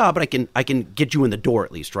get you a job, but I can get you in the door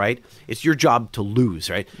at least, right? It's your job to lose,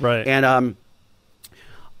 right? Right. And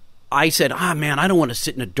I said, man, I don't want to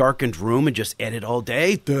sit in a darkened room and just edit all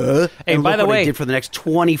day. Duh. And by look the what way, I did for the next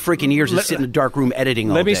 20 freaking years is sit in a dark room editing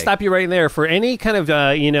all day. Let me stop you right there. For any kind of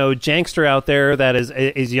jankster out there that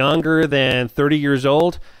is younger than 30 years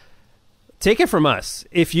old, take it from us.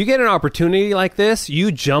 If you get an opportunity like this,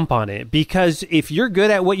 you jump on it, because if you're good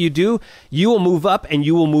at what you do, you will move up, and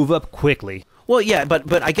you will move up quickly. Well, yeah,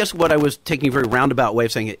 but I guess what I was taking a very roundabout way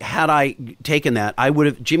of saying it, had I taken that, I would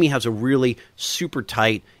have. Jimmy has a really super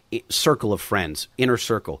tight circle of friends, inner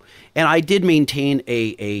circle, and I did maintain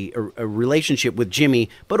a relationship with Jimmy,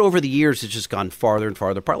 but over the years it's just gone farther and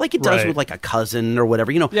farther apart, like it does with like a cousin or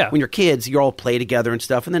whatever. When you're kids, you all play together and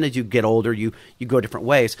stuff, and then as you get older, you go different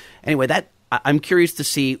ways. Anyway, I'm curious to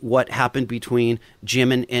see what happened between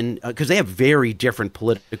Jim and because they have very different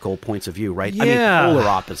political points of view, right? Yeah. I mean, polar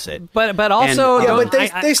opposite. But also,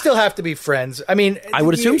 they still have to be friends. I mean, I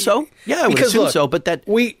would assume so. Yeah, I would assume so. But that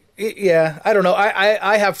I don't know.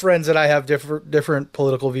 I have friends that I have different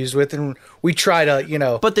political views with, and we try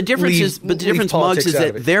to, But the difference Muggs, is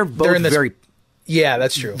that they're both very. Yeah,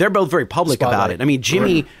 that's true. They're both very public about it. I mean,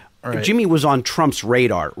 Jimmy was on Trump's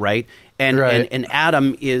radar, right? And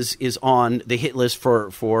Adam is on the hit list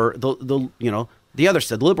for the other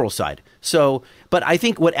side, the liberal side. So, but I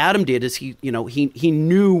think what Adam did is he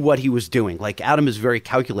knew what he was doing. Like Adam is very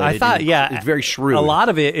calculated. I thought, is very shrewd. A lot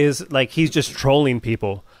of it is like he's just trolling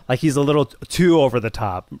people. Like he's a little too over the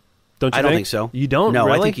top. Don't you? I don't think so. You don't? No,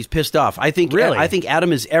 really? I think he's pissed off. I think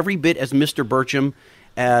Adam is every bit as Mr. Burcham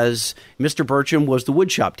as Mr. Burcham was the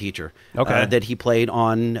woodshop teacher that he played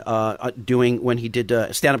on doing when he did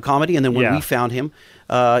stand-up comedy, and then when we found him,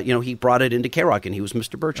 he brought it into K-Rock, and he was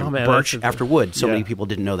Mr. Burcham. Oh, man, Birch after wood. So many people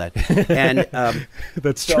didn't know that. And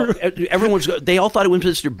that's true. They all thought it was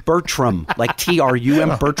Mr. Bertram, like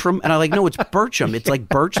Trum, Bertram, and I'm like, no, it's Burcham. It's like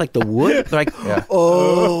birch, like the wood. They're like,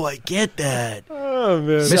 oh, I get that. Oh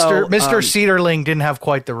man, Mr. Cedarling didn't have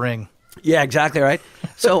quite the ring. Yeah, exactly right.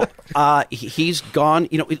 So he's gone.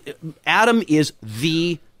 Adam is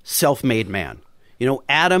the self-made man.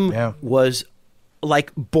 Adam was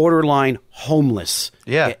like borderline homeless.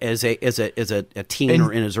 As a teen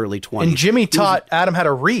or in his early 20s. And Jimmy taught Adam how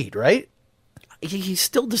to read, right? He's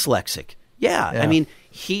still dyslexic. Yeah. I mean,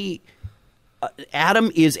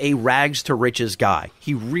 Adam is a rags to riches guy.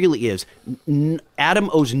 He really is.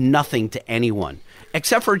 Adam owes nothing to anyone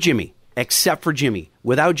except for Jimmy.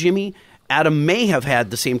 Without Jimmy, Adam may have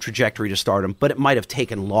had the same trajectory to stardom, but it might have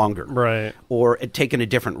taken longer. Right. Or it taken a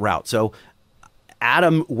different route. So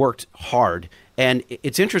Adam worked hard. And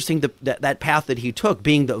it's interesting that path that he took,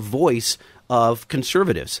 being the voice of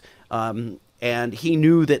conservatives. And he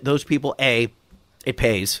knew that those people, it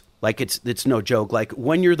pays. Like it's no joke. Like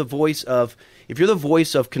when you're the voice of, if you're the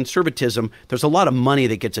voice of conservatism, there's a lot of money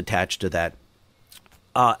that gets attached to that.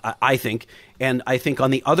 I think. And I think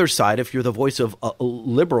on the other side, if you're the voice of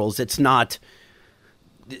liberals, it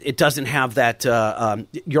doesn't have that,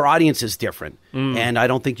 your audience is different. And I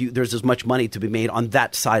don't think there's as much money to be made on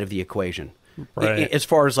that side of the equation. Right. As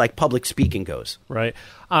far as like public speaking goes. Right.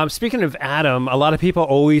 Speaking of Adam, a lot of people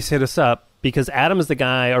always hit us up because Adam is the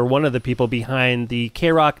guy or one of the people behind the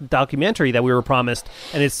K-Rock documentary that we were promised,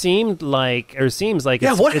 and it seems like it's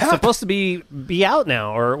supposed to be out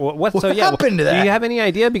now, or what? What happened to that? Do you have any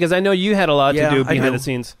idea? Because I know you had a lot to do behind the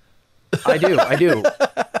scenes. I do.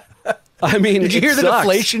 I mean, did you hear the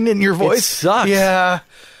deflation in your voice? It sucks. Yeah,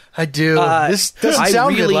 I do. This doesn't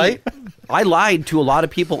sound good, right? I lied to a lot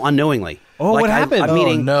of people unknowingly. Oh, what happened?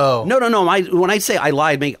 No. When I say I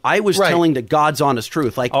lied, I was telling the God's honest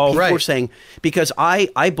truth. Like people were saying, because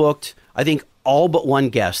I booked, I think, all but one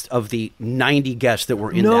guest of the 90 guests that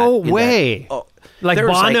were in that. No way. Like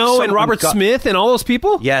Bono and Robert Smith and all those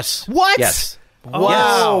people? Yes. What? Yes.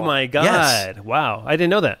 Oh, my God. Yes. Wow. I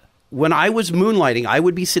didn't know that. When I was moonlighting, I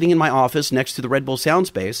would be sitting in my office next to the Red Bull Sound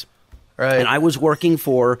Space. Right. And I was working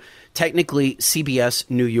for, technically, CBS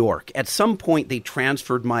New York. At some point, they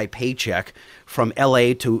transferred my paycheck from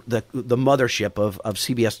L.A. to the mothership of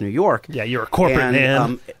CBS New York. Yeah, you're a corporate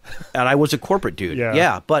man. And I was a corporate dude.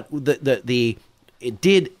 Yeah. But it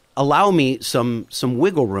did allow me some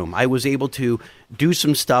wiggle room. I was able to do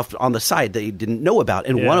some stuff on the side they didn't know about.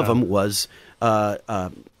 And one of them was...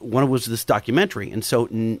 this documentary. And so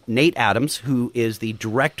Nate Adams, who is the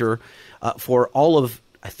director for all of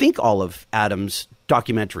Adams'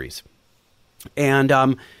 documentaries.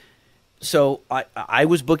 And so I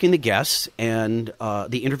was booking the guests and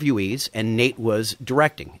the interviewees, and Nate was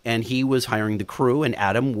directing. And he was hiring the crew, and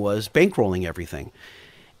Adam was bankrolling everything.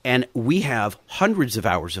 And we have hundreds of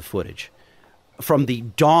hours of footage. From the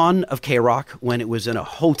dawn of K-Rock, when it was in a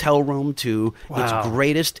hotel room, to its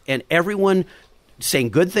greatest, and everyone saying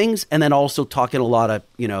good things, and then also talking a lot of,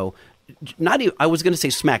 not even, I was going to say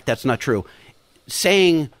smack, that's not true,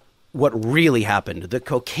 saying what really happened, the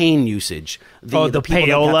cocaine usage, the people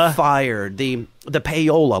payola that got fired, the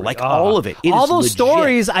payola, like all of it. All those legit.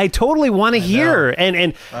 Stories I totally want to hear.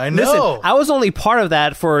 And I know. Listen, I was only part of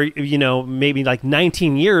that for, maybe like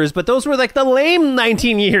 19 years, but those were like the lame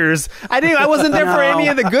 19 years. I wasn't there for any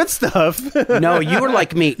of the good stuff. No, you were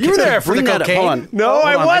like me. You were there for the cocaine. Hold on. No,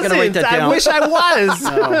 I wasn't. I wish I was.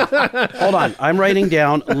 No. Hold on. I'm writing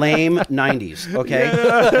down lame 90s,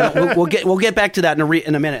 okay? We'll get back to that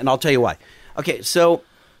in a minute, and I'll tell you why. Okay, so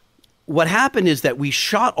what happened is that we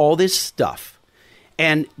shot all this stuff,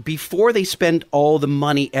 and before they spent all the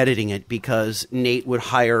money editing it, because Nate would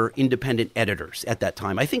hire independent editors at that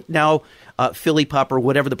time. I think now Philly Pup or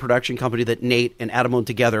whatever the production company that Nate and Adam own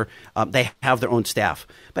together, they have their own staff.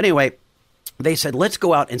 But anyway, they said, let's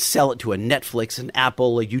go out and sell it to a Netflix, an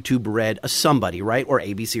Apple, a YouTube Red, a somebody, right? Or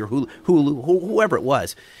ABC or Hulu, whoever it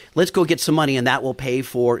was. Let's go get some money, and that will pay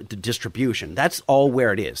for the distribution. That's all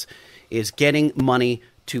where it is getting money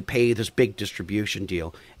to pay this big distribution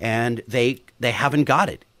deal. And they haven't got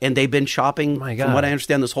it. And they've been shopping, from what I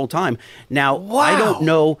understand, this whole time. Now, I don't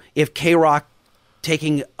know if K-Rock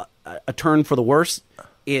taking a turn for the worse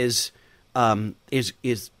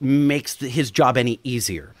makes his job any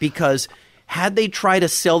easier. Because had they tried to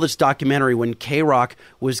sell this documentary when K-Rock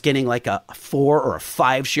was getting like a 4 or a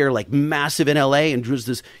 5 share, like massive in LA, and was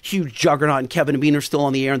this huge juggernaut, and Kevin and Bean are still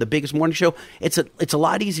on the air and the biggest morning show, it's a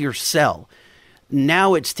lot easier sell.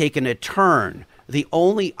 Now it's taken a turn. I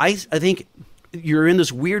think you're in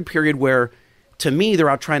this weird period where, to me, they're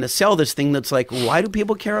out trying to sell this thing that's like, why do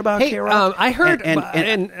people care about K-Rock? I heard,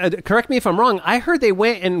 and correct me if I'm wrong, I heard they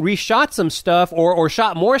went and reshot some stuff or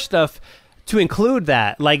shot more stuff to include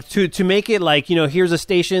that, like to make it like, here's a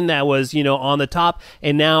station that was, on the top,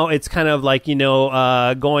 and now it's kind of like,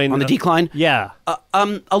 going on the decline. Yeah.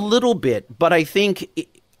 A little bit, but I think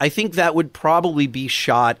that would probably be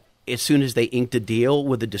shot as soon as they inked a deal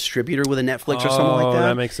with a distributor with a Netflix or something like that.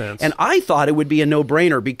 That makes sense. And I thought it would be a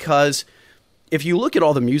no-brainer, because if you look at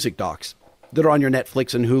all the music docs that are on your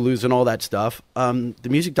Netflix and Hulus and all that stuff, the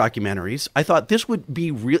music documentaries, I thought this would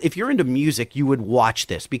be real. If you're into music, you would watch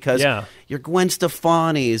this, because your Gwen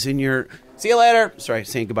Stefani's and your... See you later. Sorry,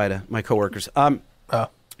 saying goodbye to my coworkers.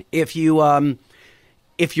 If you're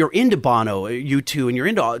into Bono, U2, and you're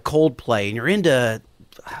into Coldplay, and you're into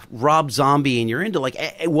Rob Zombie, and you're into like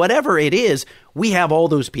whatever it is, we have all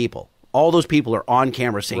those people. All those people are on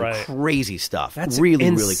camera saying crazy stuff. That's really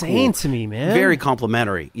insane cool to me, man. Very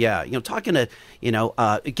complimentary. Yeah, talking to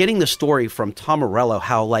getting the story from Tom Morello,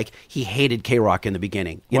 how like he hated K-Rock in the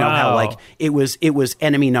beginning. You know how like it was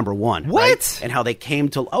enemy number one. What? Right? And how they came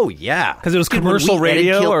to because it was commercial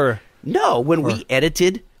radio when we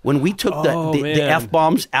edited, when we took the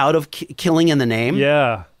F-bombs out of Killing in the Name.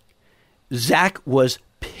 Yeah. Zach was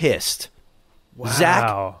pissed. Wow.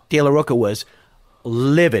 Zach De La Rocca was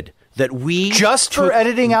livid that we for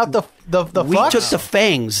editing out the we fucks? took the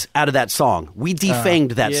fangs out of that song. We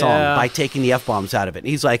defanged that song by taking the F-bombs out of it. And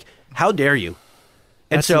he's like, how dare you?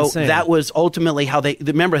 And so that was ultimately how they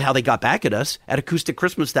remember how they got back at us at Acoustic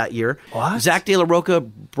Christmas that year. What? Zach De La Roca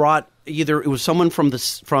brought either it was someone from the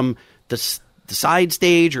side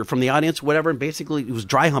stage or from the audience, whatever, and basically it was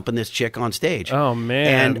dry humping this chick on stage. Oh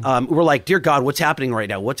man! And we're like, dear God, what's happening right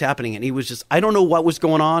now? What's happening? And he was just, I don't know what was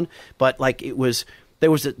going on, but like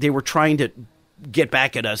they were trying to get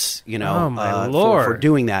back at us, for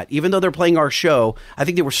doing that. Even though they're playing our show, I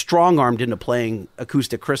think they were strong-armed into playing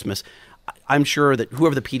Acoustic Christmas. I'm sure that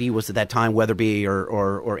whoever the PD was at that time, Weatherby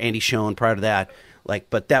or Andy Schoen prior to that,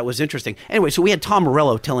 but that was interesting. Anyway, so we had Tom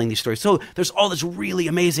Morello telling these stories. So there's all this really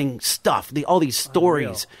amazing stuff, all these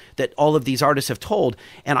stories that all of these artists have told.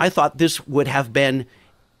 And I thought this would have been,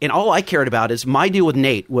 and all I cared about is my deal with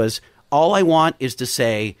Nate was all I want is to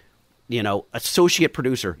say, associate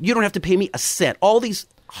producer, you don't have to pay me a cent. All these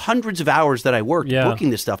hundreds of hours that I worked booking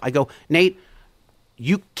this stuff. I go, Nate,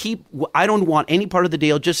 I don't want any part of the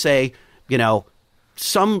deal. Just say,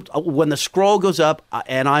 when the scroll goes up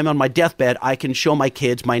and I'm on my deathbed, I can show my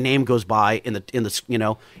kids my name goes by in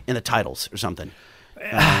the titles or something.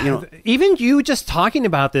 Even you just talking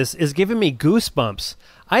about this is giving me goosebumps.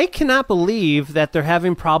 I cannot believe that they're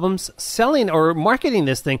having problems selling or marketing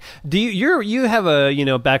this thing. Do you have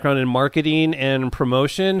a background in marketing and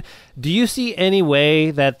promotion? Do you see any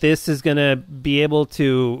way that this is going to be able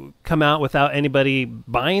to come out without anybody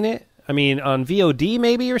buying it? I mean, on VOD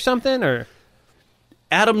maybe or something, or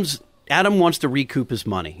Adam wants to recoup his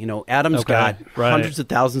money. Adam's got hundreds of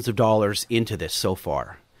thousands of dollars into this so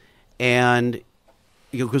far, and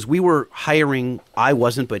because we were hiring, I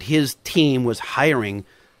wasn't, but his team was hiring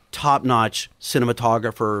top-notch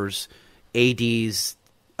cinematographers, ADs,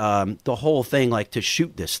 the whole thing, to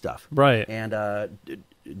shoot this stuff, right? And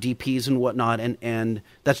DPs and whatnot, and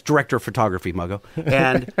that's director of photography, Muggo,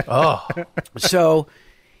 and so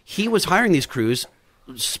he was hiring these crews,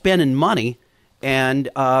 spending money. And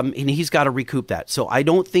he's got to recoup that. So I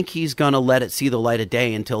don't think he's going to let it see the light of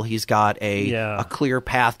day until he's got a clear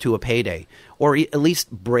path to a payday, or at least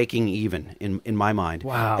breaking even, in my mind.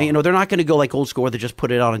 Wow. And, they're not going to go like old school where they just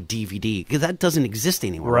put it on a DVD, because that doesn't exist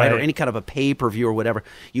anymore, right? Or any kind of a pay-per-view or whatever.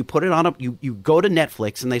 You put it on you go to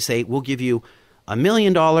Netflix and they say, we'll give you $1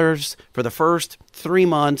 million for the first 3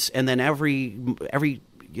 months, and then every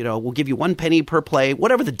we'll give you 1 penny per play,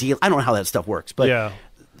 whatever the deal. I don't know how that stuff works, but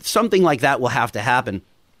something like that will have to happen.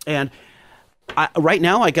 And right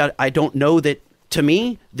now, I don't know that. To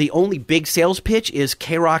me, the only big sales pitch is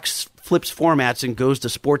K-Rock flips formats and goes to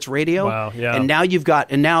sports radio. Wow, yeah. And now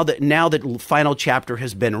now that final chapter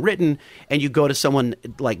has been written, and you go to someone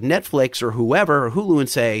like Netflix or whoever or Hulu and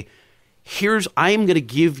say, I am going to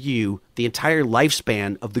give you the entire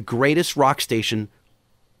lifespan of the greatest rock station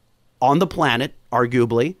on the planet,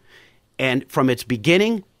 arguably, and from its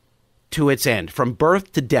beginning to its end, from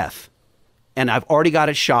birth to death. And I've already got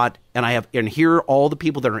it shot, and here are all the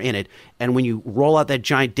people that are in it. And when you roll out that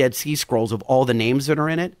giant Dead Sea Scrolls of all the names that are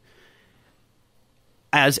in it,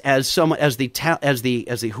 as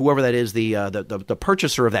the whoever that is, the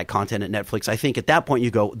purchaser of that content at Netflix, I think at that point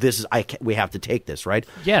you go, we have to take this, right?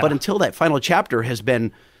 Yeah. But until that final chapter has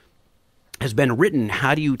been written,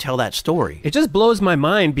 how do you tell that story? It just blows my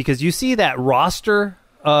mind, because you see that roster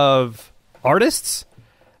of artists,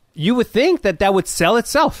 you would think that would sell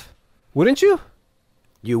itself, wouldn't you?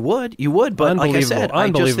 You would, but like I said, I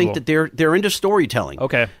just think that they're into storytelling.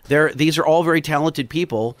 Okay, these are all very talented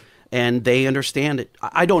people, and they understand it.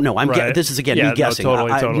 I don't know. This is again me guessing. No,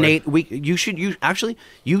 totally. Nate, you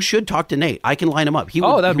should talk to Nate. I can line him up. He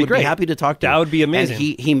would be great. Be happy to talk to. That would be amazing.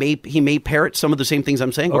 And he may parrot some of the same things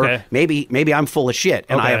I'm saying, or maybe I'm full of shit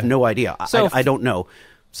and I have no idea. So I don't know.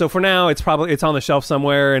 So for now, it's on the shelf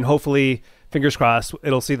somewhere, and hopefully, fingers crossed,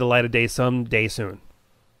 it'll see the light of day someday soon.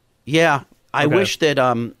 Yeah, I wish that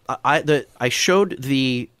I showed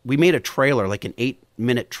we made a trailer, like an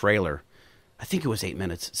 8-minute trailer. I think it was 8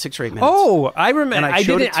 minutes, 6 or 8 minutes. Oh, I remember. I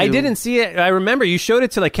didn't see it. I remember you showed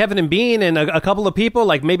it to like Kevin and Bean and a couple of people,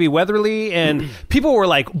 like maybe Weatherly, and people were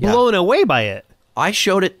like blown away by it. I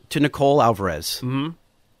showed it to Nicole Alvarez,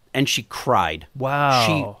 and she cried. Wow,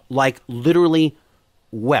 she literally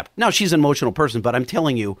wept. Now she's an emotional person, but I'm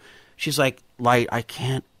telling you, she's like, I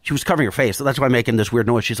can't. She was covering her face, so that's why I'm making this weird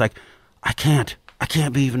noise. She's like, I can't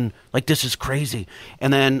be even, this is crazy.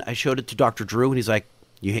 And then I showed it to Dr. Drew, and he's like,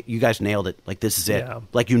 you guys nailed it. This is it.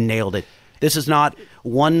 Yeah. You nailed it. This is not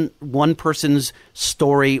one person's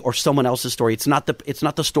story or someone else's story. It's not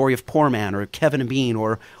the story of Poor Man or Kevin and Bean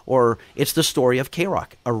or it's the story of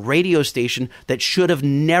K-Rock, a radio station that should have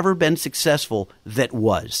never been successful that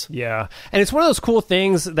was. Yeah. And it's one of those cool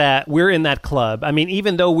things that we're in that club. I mean,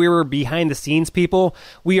 even though we were behind the scenes people,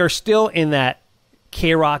 we are still in that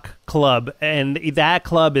K-Rock Club, and that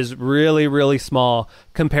club is really, really small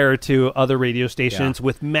compared to other radio stations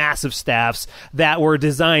with massive staffs that were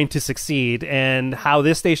designed to succeed. And how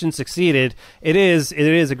this station succeeded, it is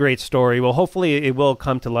a great story. Well, hopefully it will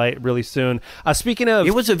come to light really soon. Speaking of,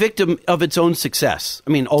 it was a victim of its own success.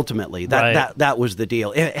 I mean, ultimately, that was the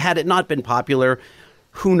deal. Had it not been popular,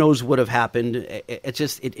 who knows what would have happened? It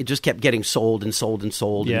just kept getting sold and sold and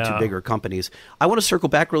sold into bigger companies. I want to circle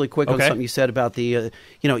back really quick on something you said about the,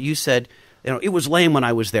 you said, it was lame when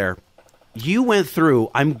I was there. You went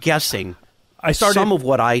through, I'm guessing, some of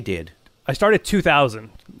what I did. I started 2000.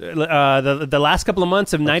 The last couple of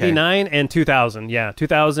months of 99 and 2000. Yeah,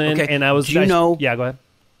 2000. Okay. And I was. Do you know? Yeah, go ahead.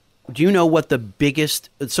 Do you know what the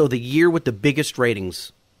year with the biggest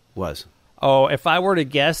ratings was? Oh, if I were to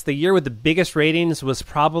guess, the year with the biggest ratings was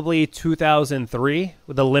probably 2003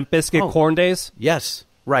 with the Limp Bizkit Corn Days. Yes,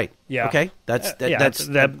 right. Yeah. Okay,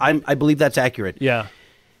 I believe that's accurate. Yeah.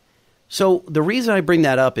 So the reason I bring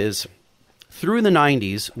that up is through the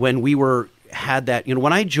 90s when we had that,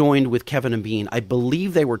 when I joined with Kevin and Bean, I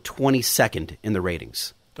believe they were 22nd in the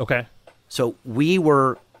ratings. Okay. So we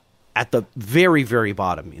were at the very, very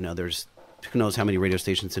bottom. There's who knows how many radio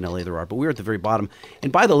stations in LA there are, but we were at the very bottom.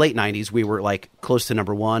 And by the late 90s, we were like close to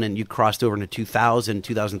number one, and you crossed over into 2000,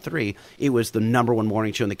 2003. It was the number one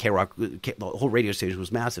morning show in the K-Rock. The whole radio station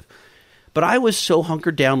was massive. But I was so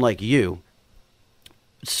hunkered down like you,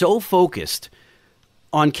 so focused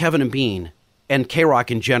on Kevin and Bean and K-Rock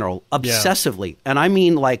in general, obsessively. And I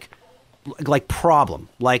mean like problem.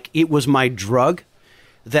 Like it was my drug,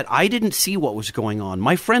 that I didn't see what was going on.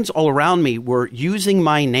 My friends all around me were using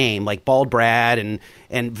my name, like Bald Brad and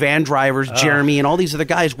Van Drivers, Jeremy, and all these other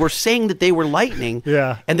guys were saying that they were Lightning,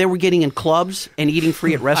 and they were getting in clubs and eating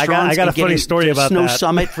free at restaurants. I got a funny story about Snow that.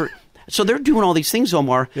 Summit so they're doing all these things,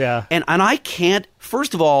 Omar. Yeah. And I can't.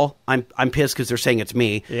 First of all, I'm pissed because they're saying it's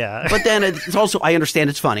me. Yeah. But then it's also I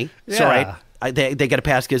understand it's funny. Yeah. So right, they get a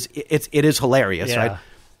pass because it is hilarious, right?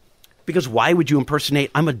 Because why would you impersonate?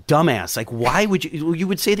 I'm a dumbass. Like, why would you? You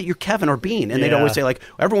would say that you're Kevin or Bean, and they'd always say like,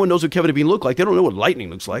 everyone knows what Kevin and Bean look like. They don't know what Lightning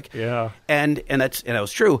looks like. Yeah, and that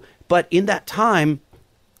was true. But in that time,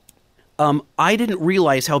 I didn't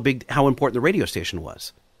realize how important the radio station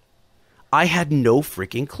was. I had no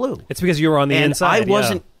freaking clue. It's because you were on the inside.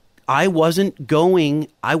 I wasn't going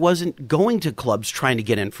to clubs trying to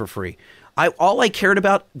get in for free. All I cared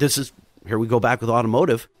about. Here we go back with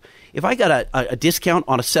automotive. If I got a discount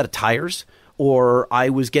on a set of tires, or I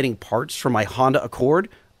was getting parts for my Honda Accord,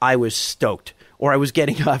 I was stoked. Or I was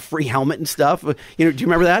getting a free helmet and stuff. Do you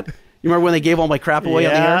remember that? You remember when they gave all my crap away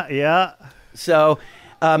on the air? Yeah. So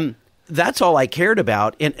that's all I cared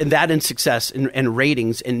about, and that and success and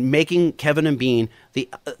ratings and making Kevin and Bean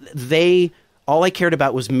all I cared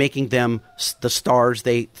about was making them the stars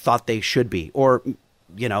they thought they should be, or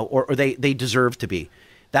they deserved to be.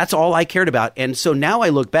 That's all I cared about. And so now I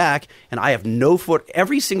look back and I have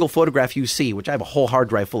every single photograph you see, which I have a whole hard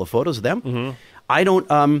drive full of photos of them. Mm-hmm. I don't,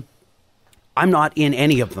 I'm not in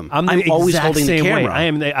any of them. I'm always holding the camera.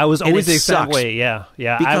 I was always the exact way. Yeah.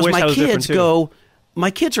 Because I wish my kids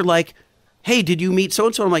my kids are like, hey, did you meet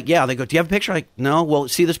so-and-so? I'm like, yeah. They go, do you have a picture? I'm like, no. Well,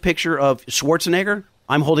 see this picture of Schwarzenegger?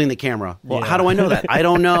 I'm holding the camera. Well, how do I know that? I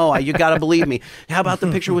don't know. You got to believe me. How about the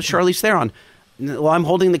picture with Charlize Theron? Well, I'm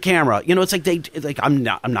holding the camera. It's like I'm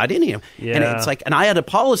not in him. Yeah. And it's like, and I had a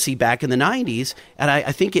policy back in the 90s, and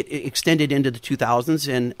I think it extended into the 2000s.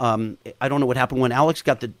 And I don't know what happened when Alex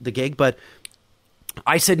got the gig, but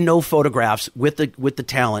I said no photographs with the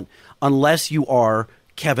talent unless you are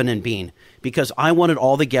Kevin and Bean, because I wanted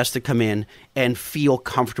all the guests to come in and feel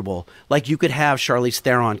comfortable. Like you could have Charlize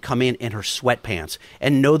Theron come in her sweatpants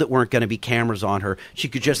and know that weren't going to be cameras on her. She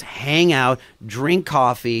could just hang out, drink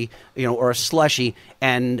coffee, or a slushie,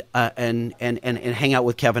 and hang out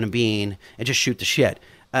with Kevin and Bean and just shoot the shit.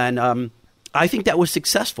 And I think that was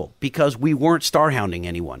successful because we weren't star hounding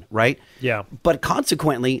anyone, right? Yeah. But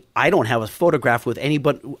consequently, I don't have a photograph with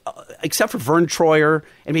anybody except for Vern Troyer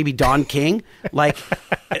and maybe Don King. Like,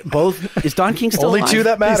 both. Is Don King still alive? Only two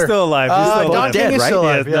that matter. He's still alive. Don King is still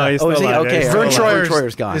alive. No, he's still alive. Okay. Vern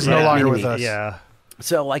Troyer's gone. Is no longer with us. Yeah.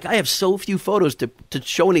 So, like, I have so few photos to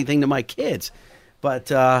show anything to my kids.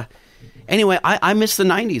 But anyway, I miss the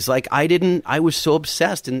 90s. Like, I was so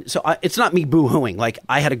obsessed. And so it's not me boo-hooing. Like,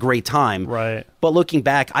 I had a great time. Right. But looking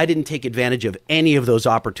back, I didn't take advantage of any of those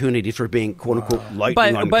opportunities for being, quote-unquote,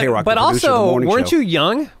 lightning on K-Rock. But also, weren't you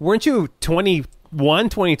young? Weren't you 21,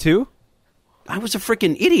 22? I was a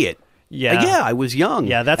freaking idiot. Yeah. Yeah, I was young.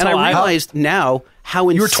 Yeah, that's and how I realized now how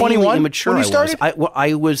insanely You were 21 immature when you started?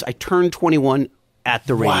 I turned 21 at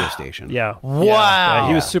the radio station. Yeah. Wow. Yeah,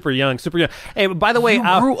 he was super young. Hey, by the way,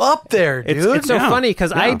 you grew up there, dude. It's so funny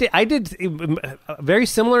because I did very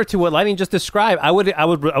similar to what Lightning just described. I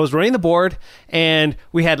was running the board, and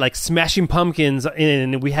we had like Smashing Pumpkins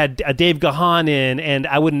in, we had Dave Gahan in, and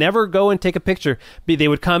I would never go and take a picture. They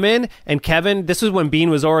would come in, and Kevin, this is when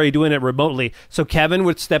Bean was already doing it remotely, so Kevin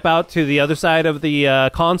would step out to the other side of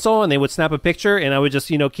the console, and they would snap a picture, and I would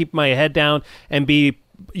just keep my head down and be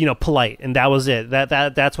polite, and that was it.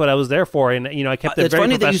 That's what I was there for, and I kept it. It's very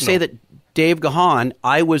funny that you say professional. that Dave Gahan.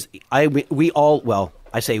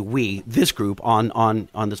 I say we, this group on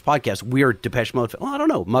this podcast, we're Depeche Mode. Well, I don't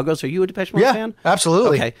know, Muggos, are you a Depeche Mode fan?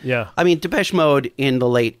 Absolutely. Okay, yeah. I mean, Depeche Mode in the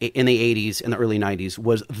 80s and the early 90s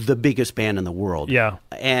was the biggest band in the world. Yeah,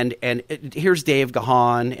 and here's Dave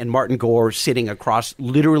Gahan and Martin Gore sitting across,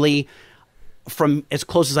 literally from as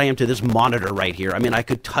close as I am to this monitor right here. I mean, I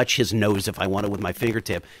could touch his nose if I wanted with my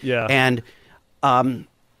fingertip. Yeah. And I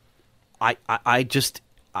just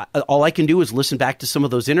all I can do is listen back to some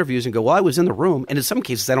of those interviews and go, well, I was in the room, and in some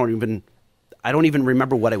cases I don't even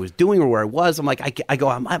remember what I was doing or where I was. I'm like, I go,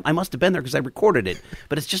 I must have been there because I recorded it,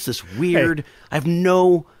 but it's just this weird. I have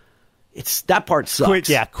no. It's that part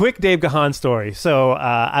sucks. Quick Dave Gahan story. So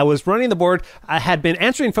I was running the board. I had been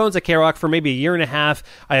answering phones at K-Rock for maybe a year and a half.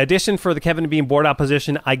 I auditioned for the Kevin and Bean board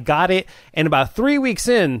opposition. I got it, and about 3 weeks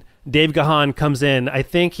in, Dave Gahan comes in. I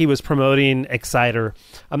think he was promoting Exciter.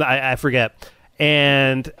 I forget.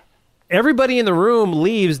 And everybody in the room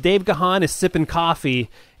leaves. Dave Gahan is sipping coffee,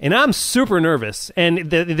 and I'm super nervous. And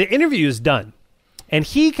the interview is done. And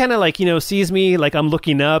he kind of sees me like I'm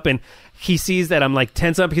looking up, and he sees that I'm like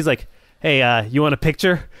tense up. He's like, hey, you want a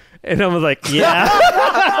picture? And I was like, yeah.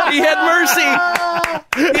 He had mercy.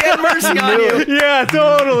 He had mercy on you. Yeah,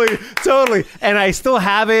 totally. And I still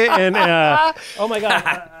have it. And oh my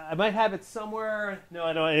God, I might have it somewhere. No,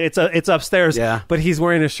 I don't. It's upstairs. Yeah. But he's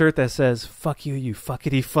wearing a shirt that says "Fuck you, you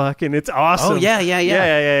fuckity fuck," and it's awesome. Oh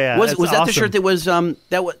yeah. Was that awesome. the shirt that was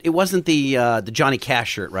it wasn't the Johnny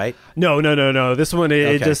Cash shirt, right? No. This one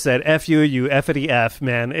it just said "F you, you effity f,"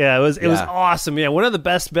 man. Yeah, it was awesome. Yeah, one of the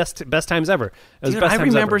best times ever. It was Dude, best I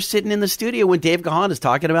times remember ever. sitting in the studio when Dave Gahan is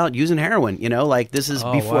talking about using heroin. Like this is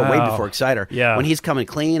way before Exciter. Yeah. When he's coming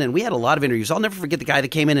clean, and we had a lot of interviews. I'll never forget the guy that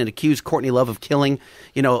came in and accused Courtney Love of killing,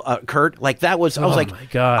 Kurt. Like that was. I was like, my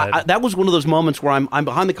God. that was one of those moments where I'm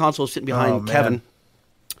behind the console, sitting behind Kevin.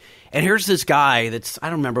 And here's this guy I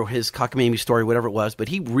don't remember his cockamamie story, whatever it was, but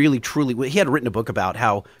he really, truly, he had written a book about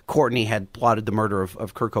how Courtney had plotted the murder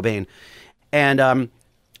of Kurt Cobain. And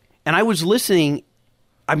I was listening,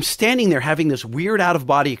 I'm standing there having this weird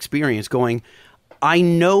out-of-body experience going, I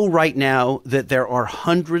know right now that there are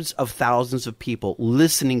hundreds of thousands of people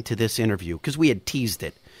listening to this interview because we had teased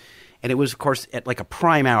it. And it was, of course, at like a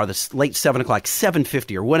prime hour, this late 7 o'clock,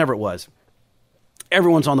 7:50 or whenever it was.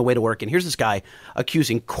 Everyone's on the way to work, and here's this guy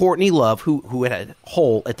accusing Courtney Love, who had a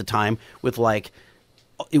hole at the time with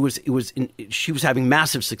she was having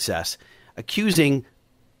massive success, accusing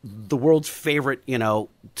the world's favorite,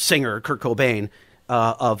 singer, Kurt Cobain,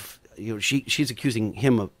 of she's accusing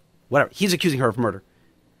him of whatever. He's accusing her of murder.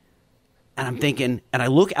 And I'm thinking, and I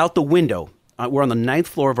look out the window. We're on the 9th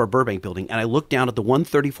floor of our Burbank building, and I look down at the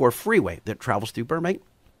 134 freeway that travels through Burbank,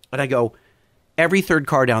 and I go, every third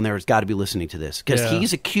car down there has got to be listening to this because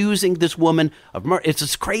he's accusing this woman of murder. It's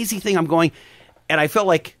this crazy thing. I'm going, and I felt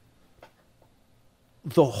like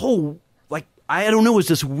the whole, I don't know, it was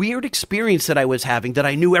this weird experience that I was having that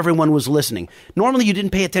I knew everyone was listening. Normally you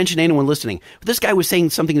didn't pay attention to anyone listening, but this guy was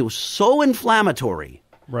saying something that was so inflammatory.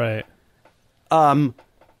 Right.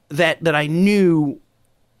 That I knew,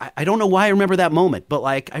 I don't know why I remember that moment, but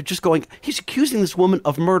I'm just going, he's accusing this woman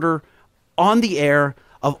of murder on the air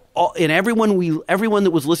of all, and everyone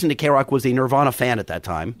that was listening to K-Rock was a Nirvana fan at that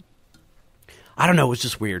time. I don't know. It was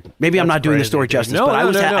just weird. Maybe I'm not doing the story justice, but I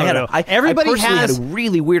personally had a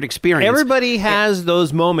really weird experience. Everybody has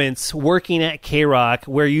those moments working at K-Rock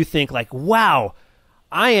where you think wow,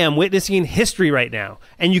 I am witnessing history right now,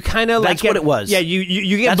 and you kind of that's what it was. Yeah,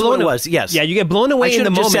 you get that's blown. What it was. Yes. Yeah, you get blown away in the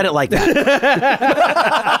moment. I should have just said it like that.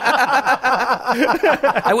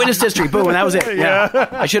 I witnessed history. Boom, and that was it. Yeah,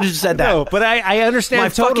 I should have just said that. No, but I understand my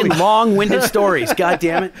totally. Fucking long-winded stories. God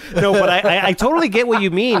damn it. No, but I totally get what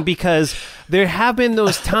you mean because there have been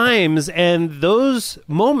those times and those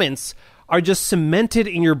moments are just cemented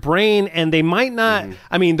in your brain, and they might not.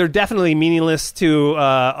 I mean, they're definitely meaningless to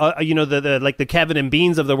the Kevin and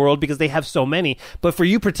Beans of the world because they have so many. But for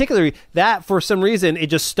you particularly, that for some reason it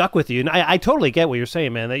just stuck with you, and I totally get what you're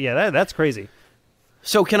saying, man. That's crazy.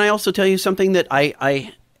 So can I also tell you something that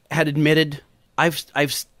I had admitted? I've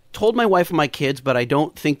told my wife and my kids, but I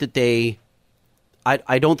don't think that they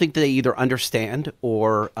I don't think they either understand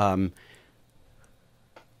or.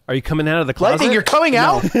 Are you coming out of the closet? Lightning, you're coming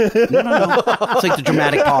out? No. It's like the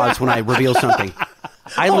dramatic pause when I reveal something.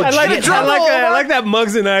 I like that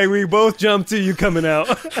Muggs and I, we both jumped to you coming out.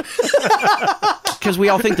 Because we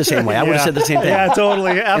all think the same way. I would have said the same thing. Yeah,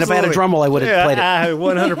 totally. Absolutely. And if I had a drum roll, I would have played it.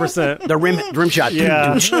 100%. The rim shot.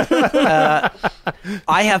 Yeah.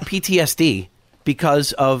 I have PTSD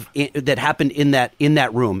because of that happened in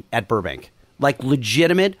that room at Burbank. Like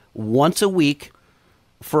legitimate once a week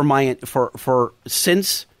for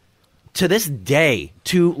since to this day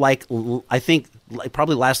to like I think like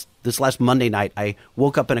probably this last Monday night I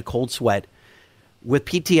woke up in a cold sweat with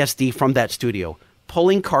PTSD from that studio,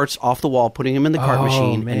 pulling carts off the wall, putting them in the cart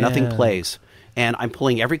machine, and nothing plays. And I'm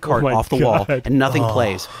pulling every cart off the wall, and nothing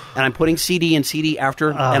plays. And I'm putting CD and CD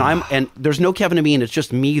after, and there's no Kevin and Bean. It's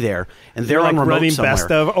just me there, and they're on like remote running somewhere.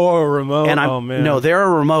 Best of or a remote. And no, they're a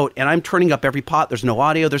remote, and I'm turning up every pot. There's no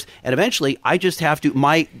audio. And eventually, I just have to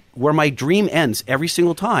where my dream ends every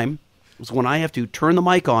single time is when I have to turn the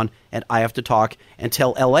mic on and I have to talk and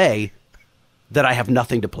tell LA that I have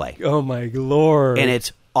nothing to play. Oh my Lord! And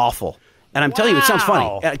it's awful. And I'm telling you, it sounds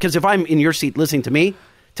funny because if I'm in your seat listening to me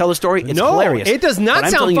tell the story, it's hilarious. It does not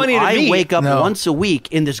sound funny to me. I wake up once a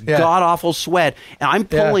week in this god-awful sweat, and I'm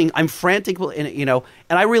pulling, I'm frantic, and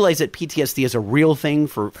I realize that PTSD is a real thing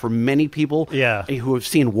for many people who have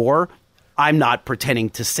seen war. I'm not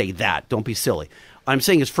pretending to say that. Don't be silly. What I'm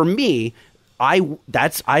saying is, for me, I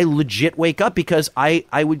legit wake up because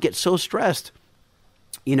I would get so stressed.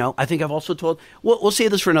 I think I've also told. We'll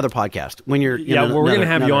save this for another podcast when you're. We're going to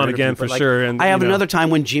have you on again for sure. And I have another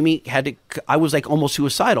time when Jimmy had to. I was like almost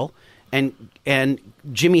suicidal, and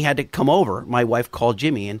Jimmy had to come over. My wife called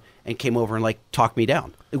Jimmy and came over and like talked me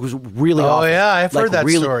down. It was really awful. Oh yeah, I've heard that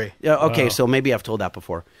story. Yeah, okay, so maybe I've told that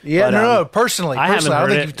before. Yeah, but, no. Personally, I don't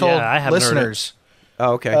think you've told listeners.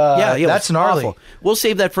 Oh, okay. That's gnarly. Awful. We'll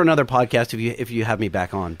save that for another podcast if you have me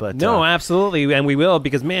back on. But no, absolutely, and we will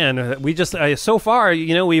because man, we just so far,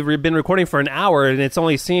 we've been recording for an hour, and it's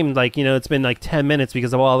only seemed like it's been like 10 minutes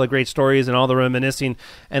because of all the great stories and all the reminiscing,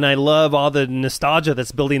 and I love all the nostalgia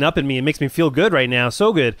that's building up in me. It makes me feel good right now,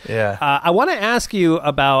 so good. Yeah. I want to ask you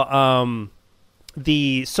about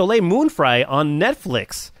the Soleil Moon Frye on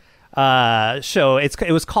Netflix. Show.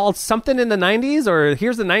 It was called something in the 90s or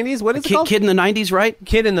Here's the 90s. What is it called? Kid in the 90s, right?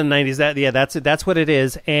 Kid in the 90s. That's it. That's what it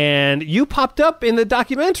is. And you popped up in the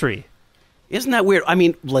documentary. Isn't that weird? I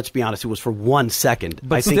mean, let's be honest. It was for 1 second.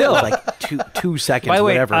 But I think still. it was like 2 seconds. By the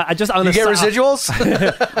way, whatever. Just on you get residuals.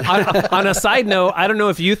 on a side note, I don't know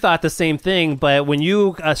if you thought the same thing, but when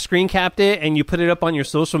you screen capped it and you put it up on your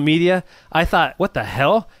social media, I thought, what the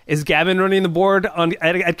hell is Gavin running the board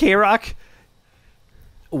at K-Rock?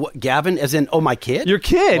 What, Gavin, as in, my kid? Your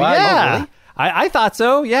kid, wow, yeah. really? I thought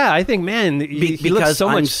so. Yeah, I think, man, he looks so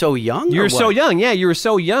much. I'm so young? You're so young. Yeah, you were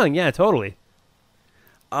so young. Yeah, totally.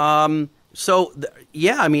 I mean,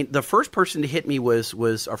 the first person to hit me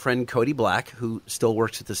was our friend Cody Black, who still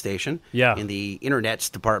works at the station in the internets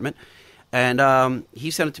department. And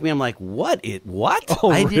he sent it to me. I'm like, what? Oh,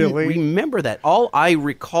 I didn't remember that. All I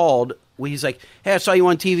recalled, he's like, hey, I saw you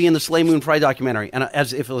on TV in the Soleil Moon Frye documentary. And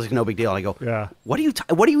as if it was like no big deal. I go, what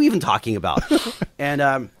are you even talking about?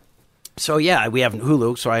 And so, we have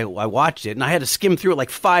Hulu, so I watched it. And I had to skim through it like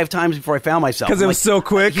 5 times before I found myself. Because it was so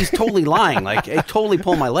quick. He's totally lying. Like, it totally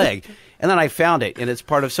pulled my leg. And then I found it, and it's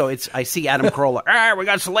part of, I see Adam Carolla, we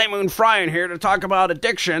got Soleil Moon Frye in here to talk about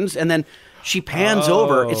addictions. And then she pans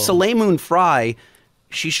over. It's Soleil Moon Frye.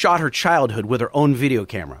 She shot her childhood with her own video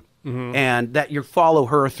camera. Mm-hmm. And that you follow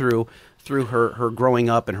her through her growing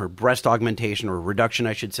up and her breast augmentation or reduction,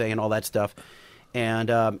 I should say, and all that stuff. And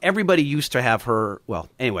everybody used to have her. Well,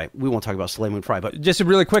 anyway, we won't talk about Soleil Moon Frye, but just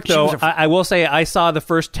really quick though, I will say I saw the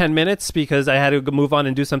first 10 minutes because I had to move on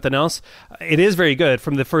and do something else. It is very good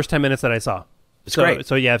from the first 10 minutes that I saw. It's great.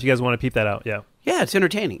 So yeah, if you guys want to peep that out, yeah, it's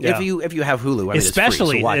entertaining. Yeah. If you have Hulu,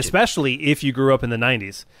 especially if you grew up in the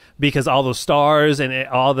 90s, because all those stars and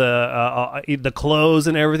all the clothes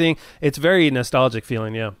and everything, it's very nostalgic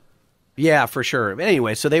feeling. Yeah. Yeah, for sure. But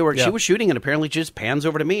anyway, so she was shooting, and apparently just pans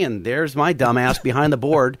over to me, and there's my dumbass behind the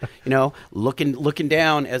board, looking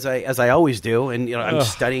down as I always do, and I'm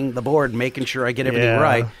studying the board, making sure I get everything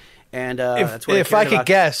right. And that's what if I could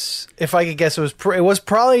guess, it was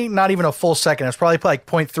probably not even a full second. It was probably like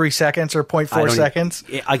 0.3 seconds or 0.4 seconds.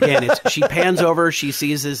 Again, she pans over, she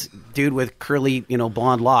sees this dude with curly,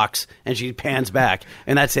 blonde locks, and she pans back,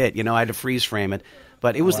 and that's it. I had to freeze frame it.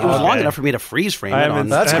 But it was long enough for me to freeze frame it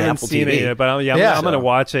on Apple seen TV. it yet, but I'm going to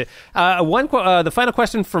watch it. The final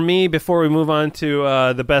question for me before we move on to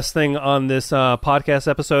the best thing on this podcast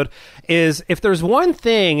episode is, if there's one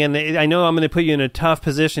thing, and I know I'm going to put you in a tough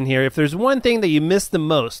position here, if there's one thing that you miss the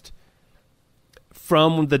most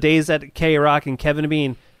from the days at K-Rock and Kevin and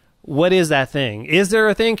Bean, what is that thing? Is there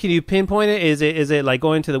a thing? Can you pinpoint it? Is it like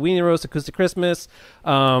going to the Weenie Roast, Acoustic Christmas,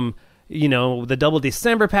 the Double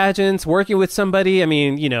December pageants, working with somebody? I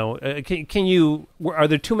mean, can you? Are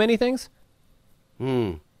there too many things?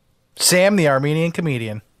 Sam, the Armenian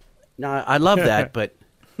comedian. No, I love that, but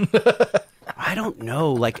I don't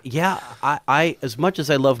know. Like, I as much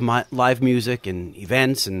as I love my live music and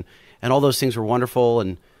events and all those things were wonderful,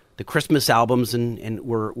 and the Christmas albums and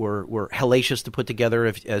were hellacious to put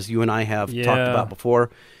together, as you and I have talked about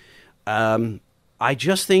before. I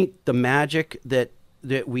just think the magic that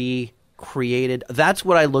we created, that's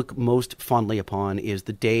what I look most fondly upon, is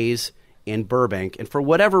the days in Burbank. And for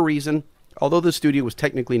whatever reason, although the studio was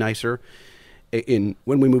technically nicer when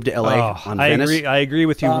we moved to LA on Venice. I agree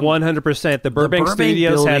with you 100%. The Burbank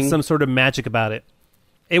studios had some sort of magic about it.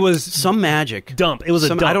 It was some magic dump. It was a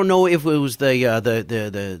dump. I don't know if it was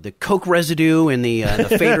the coke residue in the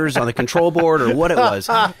faders on the control board or what it was,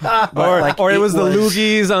 or it was the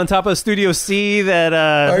loogies on top of Studio C that.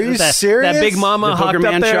 Are you serious? That Big Mama hopped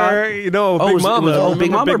up there. Shot? Big Mama. Big Mama or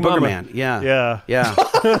Big Booger Mama. Man? Yeah.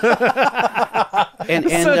 and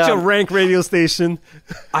such a rank radio station.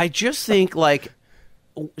 I just think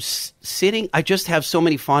sitting. I just have so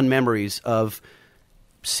many fond memories of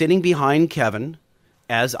sitting behind Kevin,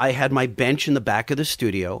 as I had my bench in the back of the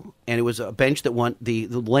studio, and it was a bench that went the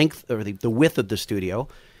length or the width of the studio,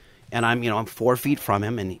 and I'm 4 feet from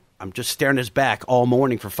him, and I'm just staring at his back all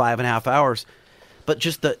morning for 5.5 hours. But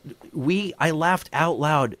just I laughed out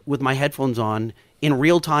loud with my headphones on in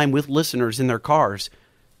real time with listeners in their cars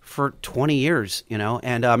for 20 years,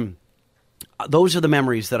 and those are the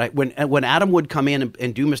memories that when Adam would come in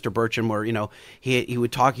and do Mr. Burcham, where he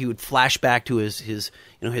would talk, he would flash back to his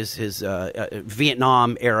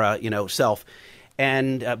Vietnam era self,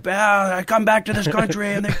 and I come back to this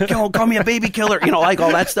country and they call me a baby killer, like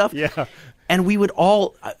all that stuff. Yeah. And we would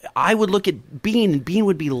I would look at Bean, and Bean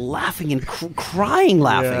would be laughing and crying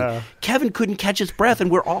laughing. Yeah. Kevin couldn't catch his breath,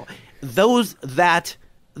 and we're all that's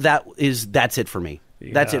it for me.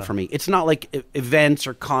 Yeah. That's it for me. It's not like events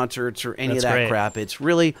or concerts or any of that crap. It's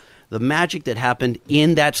really the magic that happened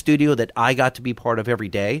in that studio that I got to be part of every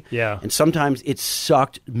day. Yeah. And sometimes it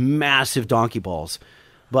sucked massive donkey balls.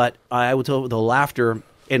 But I would tell the laughter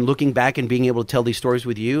and looking back and being able to tell these stories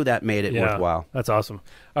with you, that made it worthwhile. That's awesome.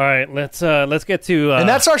 All right, let's get to and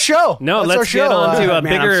that's our show. No, that's let's our show. get on to a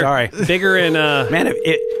man, bigger and man.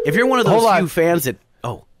 If you're one of those few fans that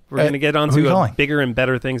we're going to get on to bigger and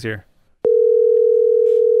better things here.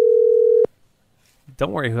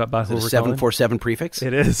 Don't worry about who we're 747 prefix.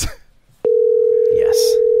 It is.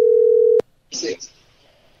 Yes.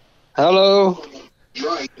 Hello.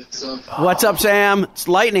 What's up, Sam? It's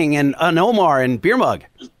Lightning and Omar and Beer Mug.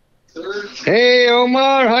 Hey,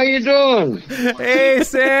 Omar, how you doing? Hey,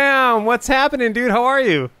 Sam. What's happening, dude? How are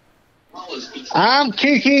you? I'm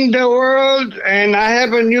kicking the world, and I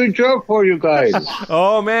have a new joke for you guys.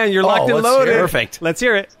 Oh, man, you're locked and loaded. Perfect. Let's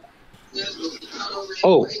hear it.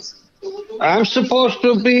 Oh, I'm supposed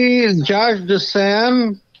to be Judge the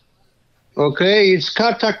Sam. Okay, it's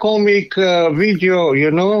catacomic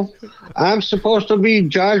video, I'm supposed to be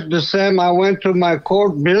Judge the Sam. I went to my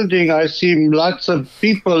court building. I see lots of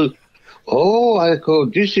people. Oh, I go,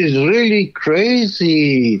 this is really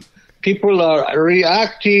crazy. People are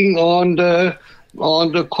reacting on the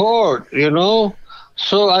court,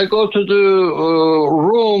 So I go to the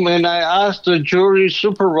room and I ask the jury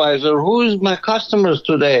supervisor, who is my customers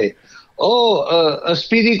today? Oh,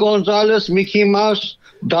 Speedy Gonzalez, Mickey Mouse,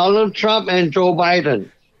 Donald Trump, and Joe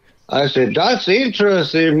Biden. I said, that's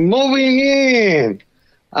interesting. Moving in.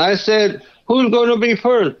 I said, who's going to be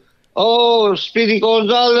first? Oh, Speedy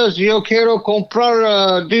Gonzalez, yo quiero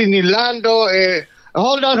comprar Disneylando.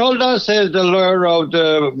 Hold on, says the lawyer of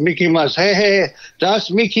the Mickey Mouse. Hey,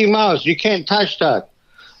 that's Mickey Mouse. You can't touch that.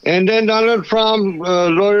 And then Donald Trump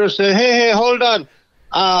lawyer said, hey, hold on.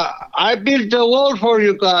 I built the wall for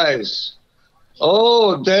you guys.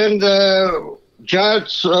 Oh, then the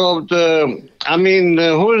judge of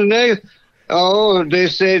who's next? Oh, they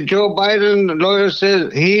said Joe Biden. The lawyer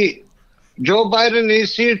says Joe Biden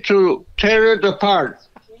is here to tear it apart.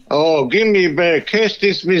 Oh, give me back. Case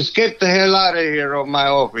dismissed. Get the hell out of here of my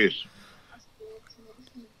office.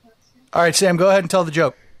 All right, Sam, go ahead and tell the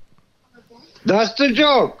joke. That's the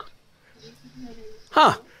joke.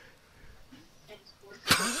 Huh.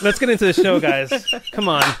 Let's get into the show, guys. Come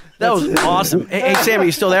on. That was awesome. Hey, Sam, are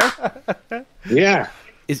you still there? Yeah.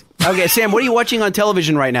 Okay, Sam, what are you watching on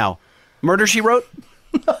television right now? Murder, She Wrote?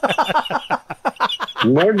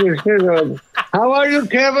 Murder, She Wrote. How are you,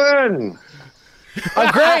 Kevin?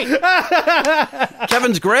 I'm great.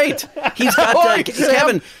 Kevin's great. He's got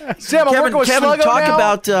Kevin. Sam, I'm working with Sluggo talk now.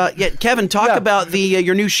 about Kevin. Talk about the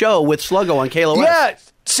your new show with Sluggo on KLOS. Yeah,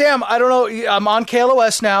 Sam. I don't know. I'm on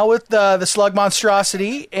KLOS now with the Slug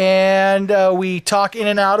Monstrosity, and we talk in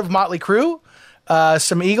and out of Motley Crue,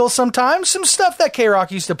 some Eagles sometimes, some stuff that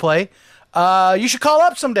K-Rock used to play. You should call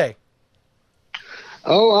up someday.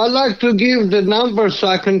 Oh, I'd like to give the number so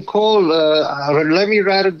I can call. Let me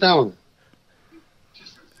write it down.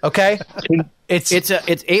 Okay. It's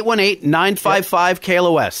 818-955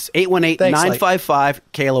 KLOS. 818-955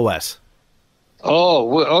 KLOS.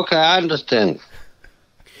 Oh, okay, I understand.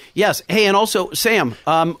 Yes. Hey, and also, Sam,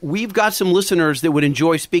 we've got some listeners that would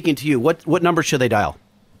enjoy speaking to you. What number should they dial?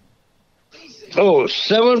 Oh,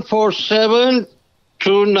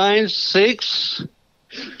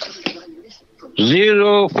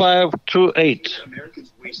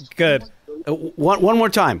 747-296-0528. Good. One more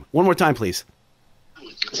time. One more time, please.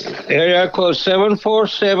 Area code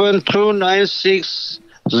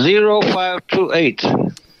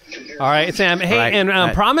 747-296-0528. All right, Sam. Hey,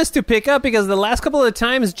 and promise to pick up because the last couple of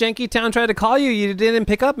times Janky Town tried to call you, you didn't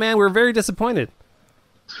pick up, man. We're very disappointed.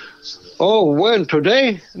 Oh, when?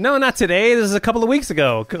 Today? No, not today. This is a couple of weeks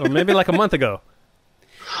ago, or maybe like a month ago.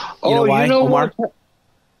 You know why, Omar?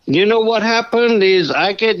 You know what happened is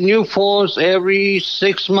I get new phones every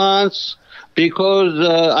 6 months because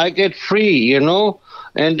I get free, you know.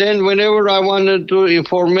 And then whenever I want to do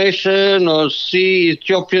information or see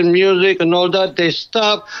Ethiopian music and all that, they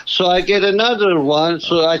stop. So I get another one.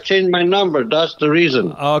 So I change my number. That's the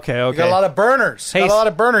reason. Okay. You got a lot of burners. Hey, got a lot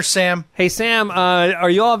of burners, Sam. Hey, Sam, are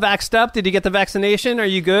you all vaxxed up? Did you get the vaccination? Are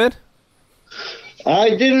you good?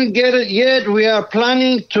 I didn't get it yet. We are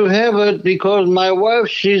planning to have it because my wife,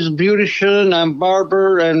 she's beautician, I'm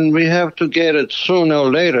barber, and we have to get it sooner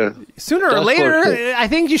or later. Sooner or later? I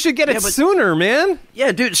think you should get it sooner, man.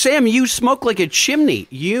 Yeah, dude, Sam, you smoke like a chimney.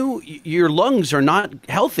 Your lungs are not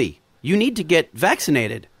healthy. You need to get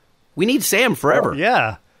vaccinated. We need Sam forever. Oh,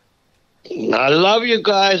 yeah. I love you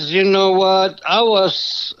guys. You know what? I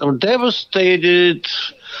was devastated.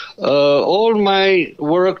 All my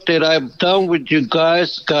work that I've done with you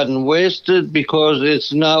guys gotten wasted because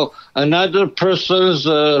it's now another person's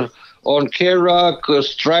on K-Rock,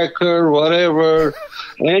 Striker, whatever,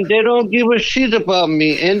 and they don't give a shit about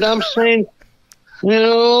me. And I'm saying, you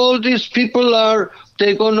know, all these people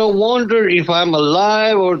they're going to wonder if I'm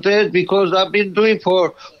alive or dead because I've been doing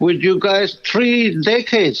with you guys 3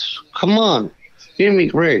 decades. Come on, give me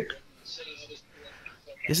a break.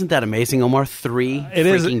 Isn't that amazing, Omar? 3 it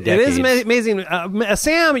is, freaking It decades. is amazing.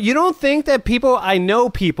 Sam, you don't think that I know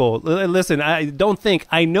people, listen, I don't think,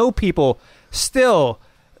 I know people still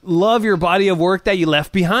love your body of work that you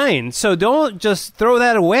left behind. So don't just throw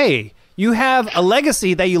that away. You have a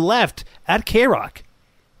legacy that you left at K-Rock.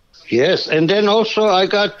 Yes, and then also I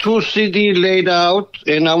got 2 CD laid out,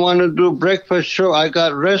 and I want to do breakfast show. I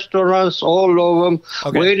got restaurants all over them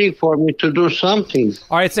waiting for me to do something.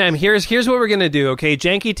 All right, Sam, here's what we're going to do, okay?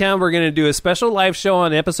 Janky Town, we're going to do a special live show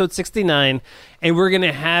on episode 69, and we're going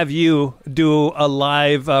to have you do a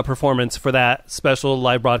live performance for that special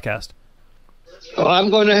live broadcast. I'm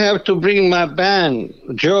going to have to bring my band,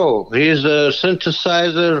 Joe. He's a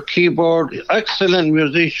synthesizer, keyboard, excellent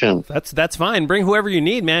musician. That's fine. Bring whoever you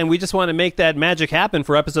need, man. We just want to make that magic happen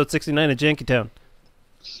for episode 69 of Janky Town.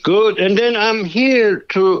 Good. And then I'm here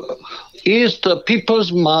to ease the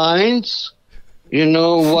people's minds. You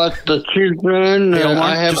know what the children... Hey,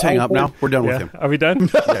 Omar, just hang up now. We're done with him. Are we done?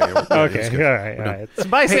 Yeah, okay. All right.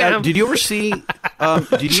 Bye, Sam. Did you ever see...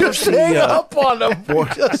 Just hang up on him.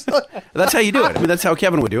 That's how you do it. I mean, that's how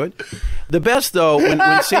Kevin would do it. The best, though, when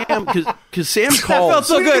Sam... Because Sam calls... That felt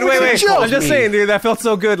so good. Wait. I'm just saying, dude, that felt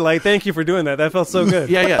so good. Like, thank you for doing that. That felt so good.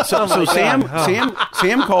 Yeah. So Sam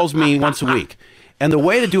calls me once a week. And the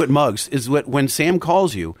way to do it, Muggs, is when Sam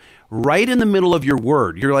calls you... right in the middle of your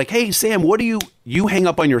word, you're like, hey, Sam, what do you hang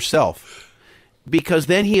up on yourself? Because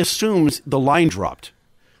then he assumes the line dropped.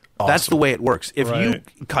 Awesome. That's the way it works. If you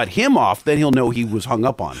cut him off, then he'll know he was hung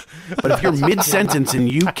up on. But if you're mid-sentence and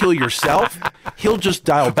you kill yourself, he'll just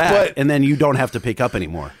dial back, and then you don't have to pick up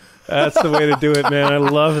anymore. That's the way to do it, man. I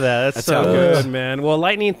love that. That's so good, man. Well,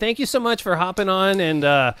 Lightning, thank you so much for hopping on and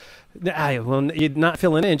Well, you're not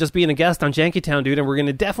filling in, just being a guest on Janky Town, dude. And we're going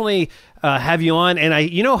to definitely have you on. And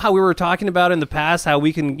you know how we were talking about in the past, how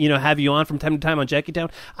we can, have you on from time to time on Janky Town.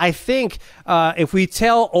 I think if we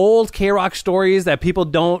tell old K-Rock stories that people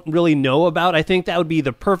don't really know about, I think that would be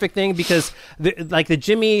the perfect thing, because the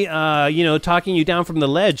Jimmy, talking you down from the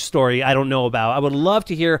ledge story, I don't know about. I would love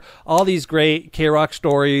to hear all these great K-Rock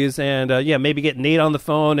stories, and maybe get Nate on the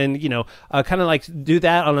phone and, kind of like do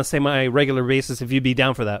that on a semi-regular basis, if you'd be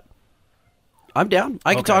down for that. I'm down.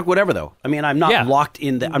 I can talk whatever, though. I mean, I'm not locked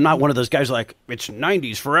in. I'm not one of those guys like, it's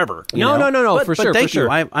 90s forever. No, for sure. Thank you.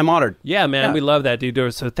 I'm honored. Yeah, man, we love that,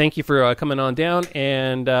 dude. So thank you for coming on down,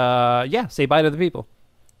 and say bye to the people.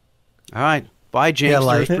 All right. Bye, James.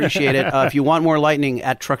 Appreciate it. If you want more Lightning,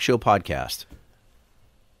 at Truck Show Podcast.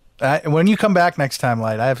 When you come back next time,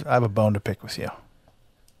 Light, I have a bone to pick with you.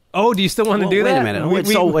 Oh, do you still want to do that? Wait a minute.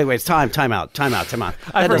 Wait. Time out. I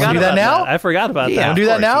forgot do that now? I forgot about that. We'll do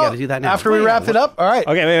that now? You gotta do that now. After we wrap it up? All right.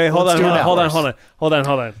 Okay, wait. Hold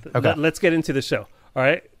on. Okay. Let's get into the show. All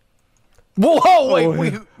right. Whoa,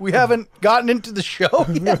 wait. We haven't gotten into the show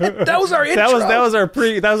yet. That was our intro. That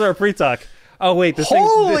was our pre-talk. Oh wait, this thing.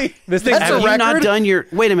 That's a have you record? not done your?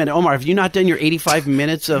 Wait a minute, Omar. Have you not done your 85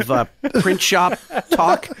 minutes of print shop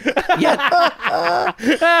talk yet?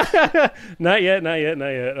 Not yet. Wait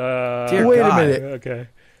a minute. Okay.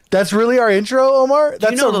 That's really our intro, Omar?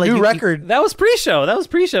 That's a new record. That was pre-show. That was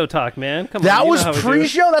pre-show talk, man. Come on. That was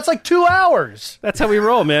pre-show? That's like 2 hours. That's how we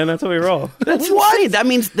roll, man. That's how we roll. That's what? That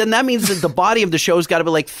means that the body of the show's got to be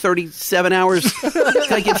like 37 hours.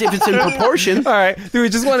 Like if it's in proportion. All right. Do we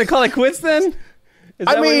just want to call it quits then? Is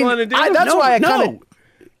that what we want to do? That's why I kind of...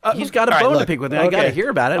 He's got a bone to pick with me. I got to hear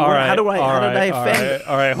about it. How did I offend?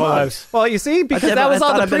 All right, hold on. Well, you see, because that was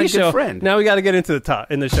all the pre-show. Now we got to get into the top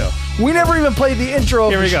in the show. We never even played the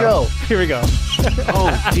intro of the show. Here we go.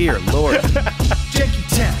 Oh dear Lord! Janky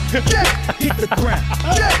Town, hit the ground.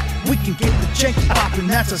 We can get the janky poppin',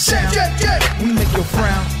 that's a sound. We make your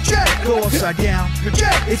frown go upside down.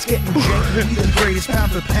 It's getting janky, the greatest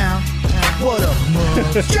pound for pound. What up,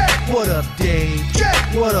 Muggs? What up, Dave?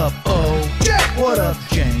 What up, O? What up,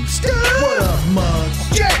 James? What up,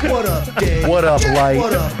 Muggs? What up, Dave? What up, Light?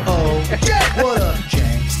 What up, O? What up,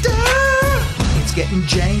 James? It's getting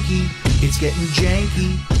janky. It's getting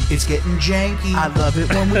janky. It's getting janky. I love it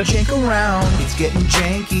when we jank around. It's getting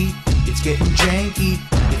janky. It's getting janky.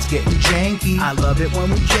 It's getting janky. I love it when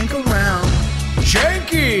we jank around.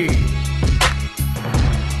 Janky!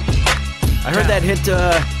 I heard that hit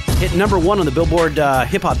number 1 on the Billboard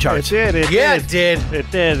hip hop charts. It did.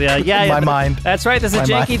 It did. Yeah. My mind. That's right. This is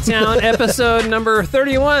Janky Town episode number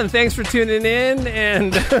 31. Thanks for tuning in,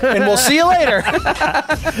 and we'll see you later.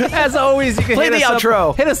 As always, you can play the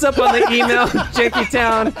outro. Hit us up on the email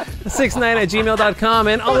jankytown69@gmail.com,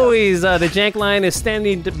 and always the Jank line is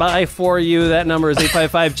standing by for you. That number is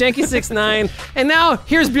 855-JANKY69. And now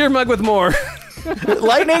here's Beer Mug with more.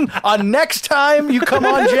 Lightning, next time you come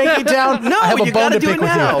on Janky Town, I have a bone to pick with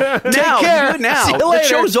you. Take care. Do it now. See you later. The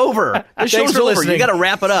show's over. The show's over. Listening. You got to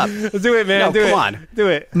wrap it up. Do it, man. No, Come on. Do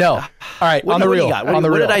it. No. All right. On the real.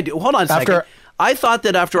 What did I do? Hold on a second. I thought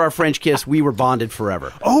that after our French kiss, we were bonded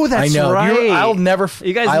forever. Oh, that's I know. right. I'll never.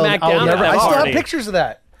 You guys smacked down. I still have pictures of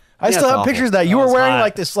that. You were wearing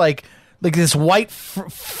like this, like this white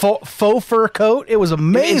faux fur coat. It was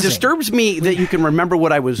amazing. It disturbs me that you can remember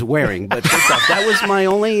what I was wearing, but first off, that was my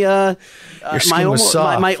only. Your skin was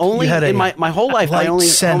soft. My only in my whole life. My only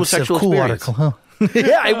homosexual experience.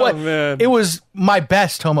 Yeah, it was my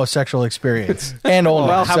best homosexual experience, and only.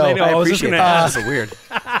 Well, how many? I appreciate that. That's weird.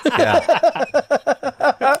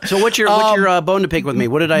 Yeah. So what's your bone to pick with me?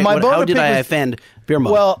 What did I? How did I offend Beer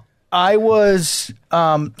Mug? Well, I was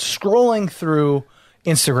scrolling through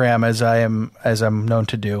Instagram as I'm known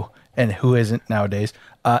to do, and who isn't nowadays.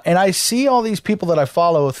 And I see all these people that I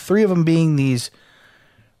follow, 3 of them being these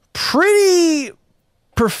pretty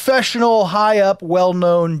professional, high up,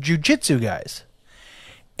 well-known jiu-jitsu guys.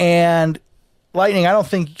 And Lightning, I don't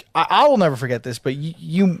think I will never forget this, but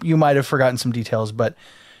you might have forgotten some details. But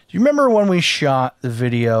do you remember when we shot the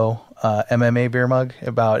video MMA Beer Mug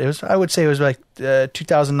about? I would say it was like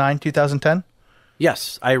 2009, 2010.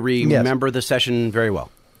 Yes, I remember the session very well.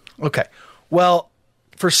 Okay. Well,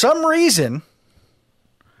 for some reason,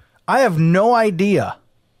 I have no idea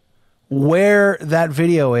where that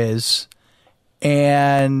video is,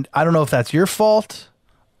 and I don't know if that's your fault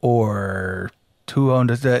or who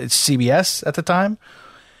owned it. It's CBS at the time.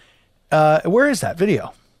 Where is that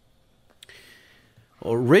video?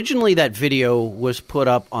 Originally, that video was put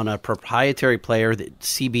up on a proprietary player that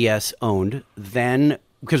CBS owned. Then,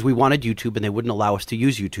 because we wanted YouTube and they wouldn't allow us to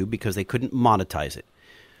use YouTube because they couldn't monetize it.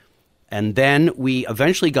 And then we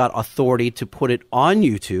eventually got authority to put it on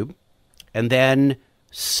YouTube. And then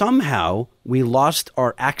somehow we lost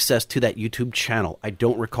our access to that YouTube channel. I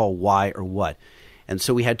don't recall why or what. And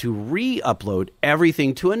so we had to re-upload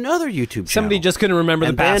everything to another YouTube channel. Somebody just couldn't remember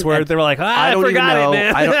the password. They were like, I forgot it,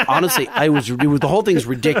 man. I don't, honestly, the whole thing's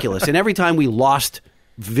ridiculous. And every time we lost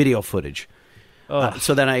video footage.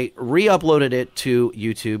 So then I re-uploaded it to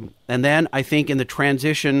YouTube. And then I think in the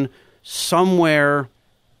transition somewhere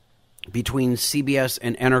between CBS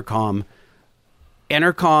and Entercom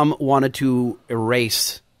wanted to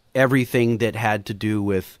erase everything that had to do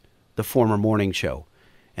with the former morning show.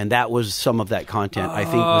 And that was some of that content I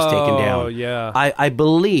think was taken down. Oh, yeah. I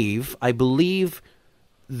believe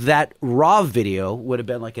that raw video would have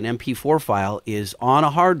been like an MP4 file is on a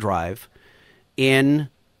hard drive in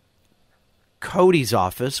Cody's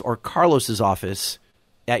office or Carlos's office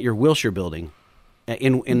at your Wilshire building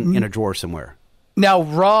in a drawer somewhere. Now,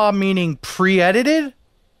 raw meaning pre-edited?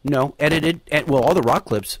 No, edited. Well, all the raw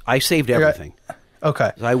clips, I saved everything.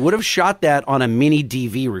 Okay. So I would have shot that on a mini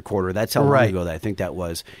DV recorder. That's how long ago that I think that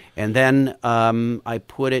was. And then I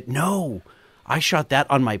put it. No, I shot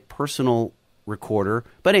that on my personal recorder.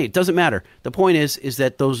 But hey, it doesn't matter. The point is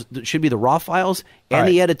that those should be the raw files and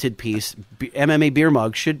the edited piece. MMA Beer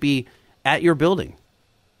Mug should be at your building.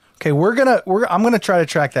 Okay, I'm gonna try to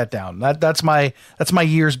track that down. That's my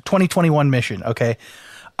year's 2021 mission. Okay.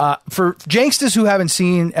 For Janksters who haven't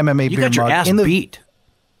seen MMA you Beer got your Mug, ass beat.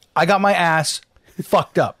 I got my ass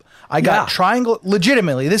fucked up. I got triangle.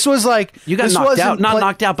 Legitimately, this was like you got knocked out. Not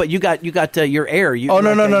knocked out, but you got your air.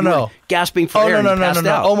 No. Gasping for air.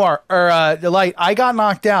 No. Omar, or Light. I got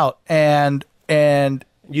knocked out, and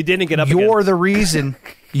you didn't get up. You're the reason.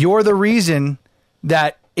 You're the reason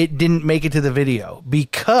that it didn't make it to the video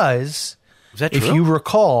because if you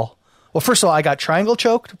recall, well, first of all, I got triangle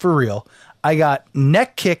choked for real. I got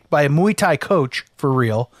neck kicked by a Muay Thai coach for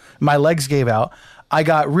real. My legs gave out. I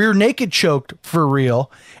got rear naked choked for real.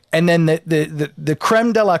 And then the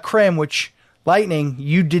creme de la creme, which Lightning,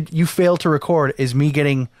 you failed to record, is me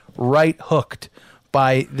getting right hooked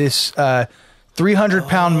by this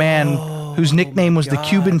 300-pound man whose nickname was the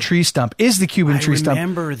Cuban Tree Stump. Is the Cuban Tree Stump? I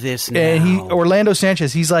remember this now. And Orlando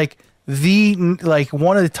Sanchez, he's like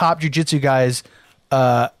one of the top jiu-jitsu guys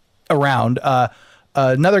around.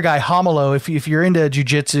 Another guy, Homolo, if you're into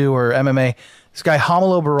jiu-jitsu or MMA, this guy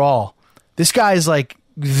Homolo Baral, this guy is like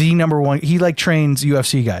the number one. He like trains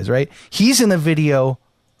UFC guys, right? He's in the video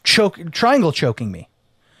triangle choking me.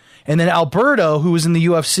 And then Alberto, who was in the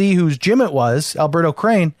UFC, whose gym it was, Alberto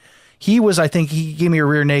Crane, I think he gave me a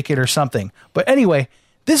rear naked or something. But anyway,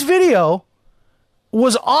 this video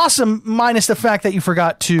was awesome, minus the fact that you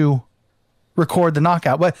forgot to record the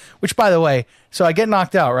knockout. Which, by the way, so I get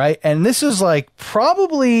knocked out, right? And this is like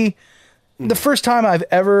probably the first time I've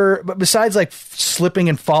ever, but besides like slipping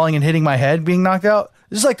and falling and hitting my head being knocked out,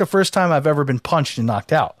 this is like the first time I've ever been punched and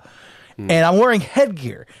knocked out. And I'm wearing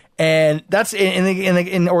headgear. And that's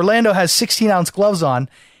in Orlando has 16-ounce gloves on.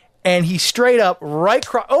 And he straight up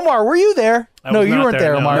Omar, were you there? No, you weren't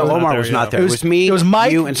there, Omar. No, Omar was not there. It was me, it was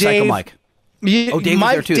Mike, you, and Dave, Psycho Mike. Dave was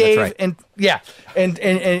there too. Dave, that's right.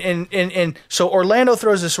 And so Orlando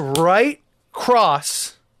throws this right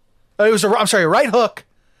cross. Right hook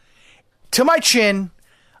to my chin.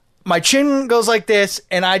 My chin goes like this,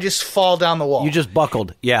 and I just fall down the wall. You just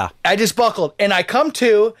buckled, yeah. I just buckled, and I come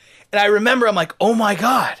to, and I remember I'm like, oh my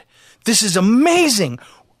God, this is amazing.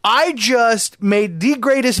 I just made the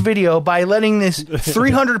greatest video by letting this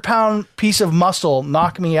 300-pound piece of muscle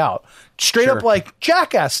knock me out. Straight up like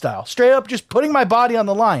Jackass style. Straight up just putting my body on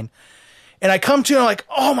the line. And I come to and I'm like,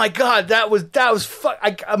 oh my God, that was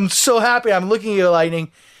I'm so happy. I'm looking at you,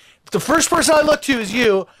 Lightning. The first person I look to is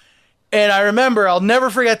you. And I remember, I'll never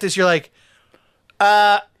forget this. You're like,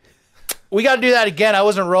 we got to do that again. I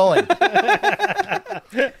wasn't rolling.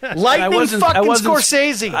 Lightning fucking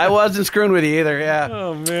Scorsese. I wasn't screwing with you either, yeah.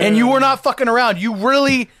 Oh, man. And you were not fucking around. You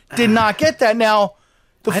really did not get that. Now,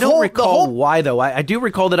 I don't recall why, though. I do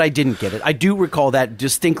recall that I didn't get it. I do recall that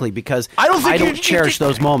distinctly because I don't cherish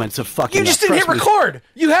those moments of fucking... You just didn't hit record.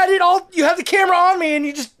 You had it all. You had the camera on me and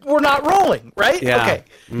you just were not rolling, right? Yeah.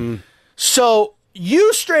 Okay. So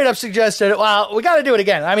you straight up suggested, well, we got to do it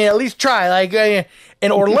again. I mean, at least try. Like,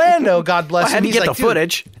 in Orlando, God bless him. I had to get the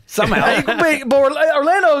footage somehow. but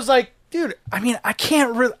Orlando was like, dude, I mean, I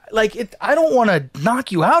can't really... Like, I don't want to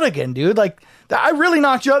knock you out again, dude. Like... I really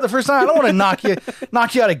knocked you out the first time. I don't want to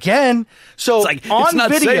knock you out again. So on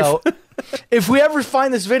video, if we ever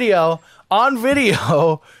find this video, on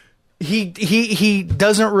video, he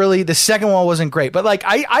doesn't really. The second one wasn't great, but like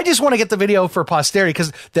I just want to get the video for posterity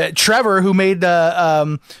because the Trevor who made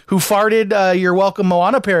the who farted You're Welcome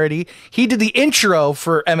Moana parody, he did the intro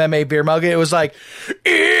for MMA Beer Mug. And it was like,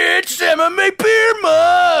 it's MMA Beer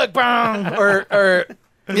Mug, bang! or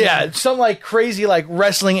yeah, some like crazy like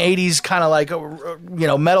wrestling 80s kind of like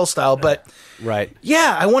metal style, but. Right.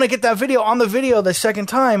 Yeah, I want to get that video. On the video the second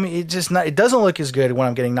time, it doesn't look as good when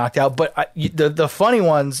I'm getting knocked out. But the funny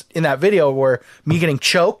ones in that video were me getting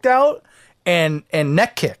choked out and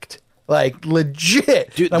neck kicked, like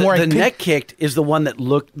legit. Dude, the neck kicked is the one that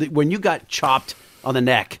looked when you got chopped on the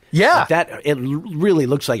neck. Yeah, like that it really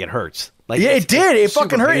looks like it hurts. Like yeah, it did. It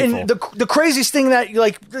fucking hurt. Painful. And the craziest thing that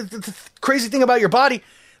the crazy thing about your body.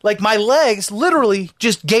 Like my legs literally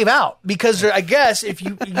just gave out because I guess if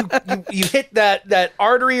you hit that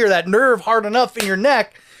artery or that nerve hard enough in your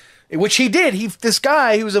neck, which he did. This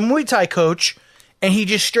guy, he was a Muay Thai coach, and he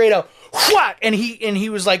just straight up whack, and he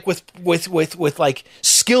was like with like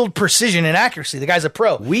skilled precision and accuracy. The guy's a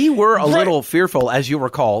pro. We were a little fearful, as you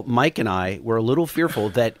recall. Mike and I were a little fearful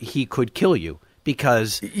that he could kill you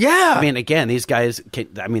because I mean, again, these guys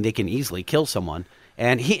they can easily kill someone.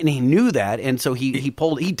 And he knew that, and so he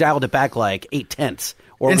dialed it back like 8/10,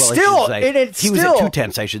 or and well, still, he was at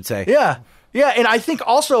 2/10, I should say. Yeah, and I think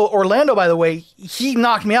also Orlando, by the way, he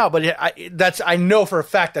knocked me out, but I know for a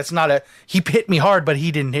fact that's not a he hit me hard, but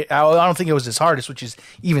he didn't hit. I don't think it was his hardest, which is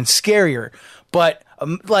even scarier. But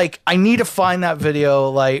like, I need to find that video.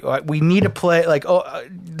 Like, we need to play. Like,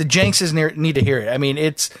 the Jankses need to hear it. I mean,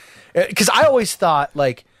 it's because I always thought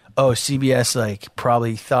like. Oh, CBS like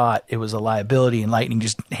probably thought it was a liability, and Lightning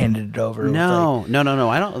just handed it over. No.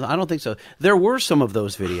 I don't think so. There were some of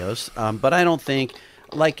those videos, but I don't think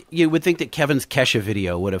like you would think that Kevin's Kesha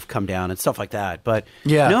video would have come down and stuff like that. But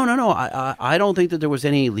no. I don't think that there was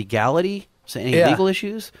any legality, any legal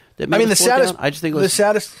issues. That made the saddest. I just think it was the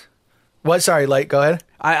saddest. What? Sorry, Light. Go ahead.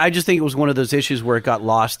 I just think it was one of those issues where it got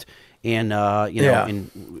lost in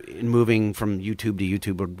in moving from YouTube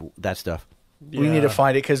to YouTube or that stuff. We need to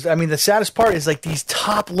find it because the saddest part is like these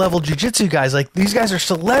top level jiu-jitsu guys, like these guys are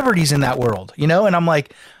celebrities in that world, and I'm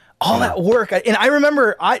like all that work. And I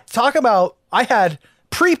remember I had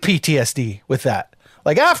pre-PTSD with that.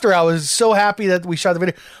 Like after I was so happy that we shot the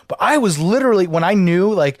video, but I was literally when I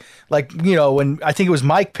knew when I think it was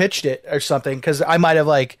Mike pitched it or something because I might have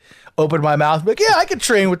like opened my mouth like I could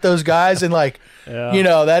train with those guys and like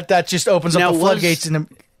that just opens up the floodgates in them.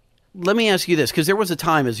 Let me ask you this, because there was a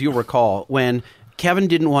time, as you'll recall, when Kevin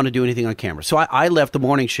didn't want to do anything on camera. So I left the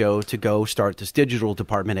morning show to go start this digital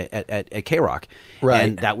department at K-Rock. Right.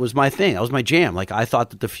 And that was my thing. That was my jam. Like, I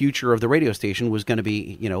thought that the future of the radio station was going to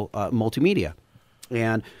be, multimedia.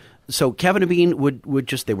 And so Kevin and Bean would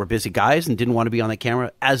just, they were busy guys and didn't want to be on the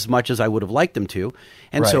camera as much as I would have liked them to.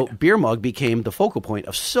 And so Beer Mug became the focal point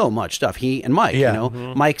of so much stuff. He and Mike,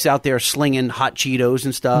 Mike's out there slinging hot Cheetos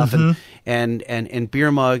and stuff. And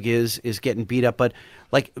Beer Mug is getting beat up. But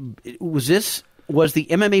like, was the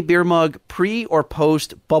MMA Beer Mug pre or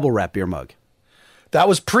post Bubble Wrap Beer Mug? That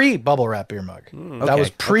was pre-Bubble Wrap Beer Mug. That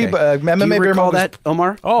was MMA Do you Beer recall Mug. that,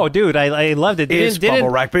 Omar? Oh, dude, I loved it. It's Bubble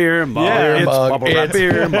Wrap Beer Mug. Yeah. It's Bubble Wrap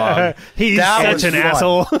Beer Mug. He's such an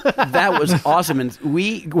asshole. That was awesome. And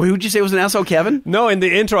who'd you say was an asshole, Kevin? No, in the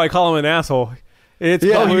intro, I call him an asshole. It's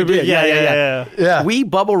you did. Yeah. We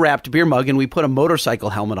bubble wrapped Beer Mug and we put a motorcycle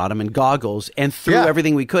helmet on him and goggles and threw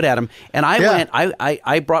everything we could at him. And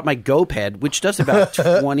I brought my GoPed, which does about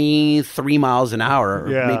 23 miles an hour, or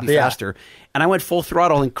maybe faster. And I went full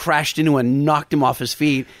throttle and crashed into him and knocked him off his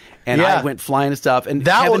feet. And I went flying and stuff. And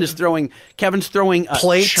Kevin's throwing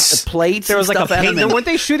plates. Plates. There was like a paint. Weren't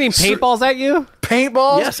they shooting paintballs at you?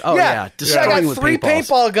 Paintballs? Yes. Oh yeah. I got 3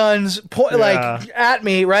 paintball guns at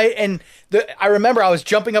me, right? And I remember I was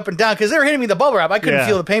jumping up and down because they were hitting me with the bubble wrap. I couldn't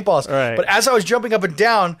feel the paintballs. Right. But as I was jumping up and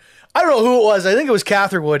down, I don't know who it was. I think it was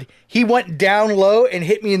Catherwood. He went down low and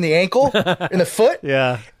hit me in the ankle, in the foot.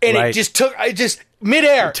 Yeah. And it just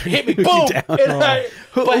midair hit me. Boom. And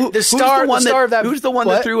who's the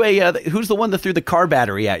one that threw the car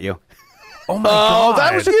battery at you? Oh my God!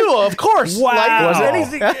 That was you, of course. Wow!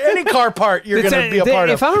 Any car part you're going to be a part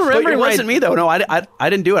of. If I'm remembering right, it wasn't me though. No, I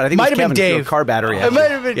didn't do it. I think might it was have been Dave. Threw a car battery. It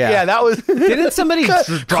might have been. Yeah, that was. Didn't somebody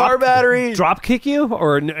car battery drop kick you,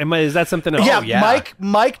 or is that something else? Yeah,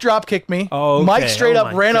 Mike drop kicked me. Oh, okay. Mike straight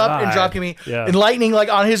up ran up and drop kicked me. Yeah. And Lightning, like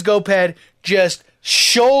on his GoPed, just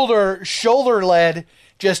shoulder led,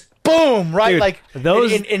 just boom, right? Dude, like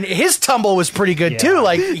those and his tumble was pretty good too.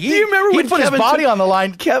 Like Do you remember when put Kevin his body on the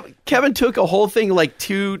line? Kevin took a whole thing, like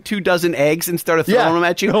two dozen eggs, and started throwing them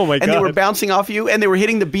at you. Oh my And they God. were bouncing off you, and they were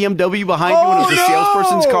hitting the BMW behind you, and it was a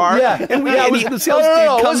salesperson's car. Yeah. And Yeah, it was- the sales no, dude it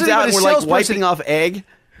comes wasn't out, and even we're a like salesperson. wiping off egg.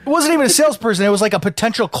 It wasn't even a salesperson. It was like a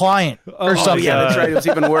potential client or something. Yeah, that's right. It was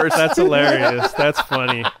even worse. That's hilarious. That's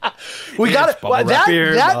funny. We got it. Bubble wrap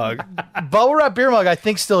beer mug. Bubble wrap beer mug, I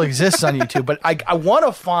think, still exists on YouTube. But I want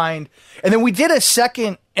to find. And then we did a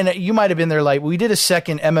second, and you might have been there. Like we did a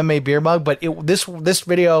second MMA beer mug, but this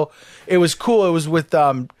video, it was cool. It was with Is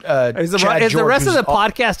the Chad rest George, of the who's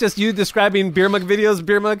podcast just you describing beer mug videos?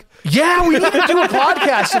 Beer mug? Yeah, we need to do a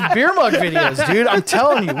podcast of beer mug videos, dude. I'm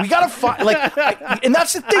telling you, we gotta find and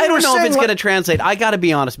that's the thing. I don't we're know if saying, it's going to translate. I got to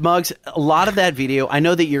be honest, Muggs. A lot of that video, I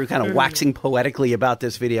know that you're kind of waxing poetically about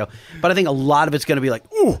this video, but I think a lot of it's going to be like,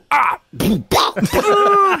 ooh, ah, boom, bah, it's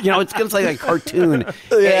going to say like a cartoon.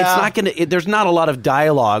 Yeah. It's not going to. There's not a lot of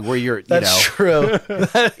dialogue where you're. That's true.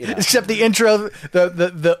 Except the intro,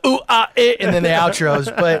 the ooh ah it, and then the outros.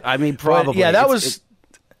 But I mean, probably. But yeah, that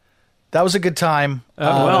was a good time.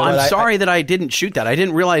 Well, but I'm sorry that I didn't shoot that. I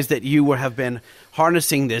didn't realize that you would have been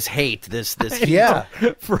harnessing this hate, this yeah,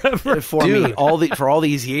 Forever. for me for all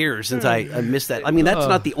these years since I missed that. I mean, that's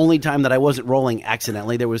not the only time that I wasn't rolling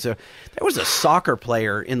accidentally. There was a soccer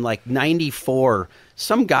player in like '94,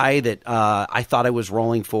 some guy that I thought I was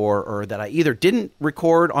rolling for, or that I either didn't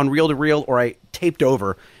record on reel to reel or I taped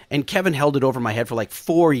over. And Kevin held it over my head for like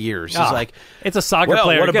 4 years. He's like, it's a soccer well,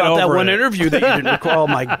 player. what Get about that over one it." interview that you didn't record? Oh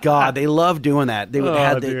my God, they love doing that. They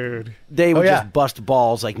would dude. they would yeah. just bust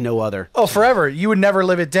balls like no other. Oh, forever. You would never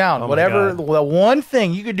live it down. Whatever, God. the one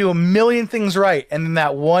thing, you could do a million things right. And then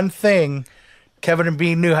that one thing, Kevin and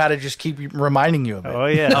Bean knew how to just keep reminding you of it. Oh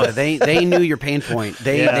yeah. Oh, they knew your pain point.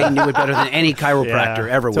 They knew it better than any chiropractor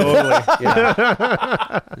ever would. Totally.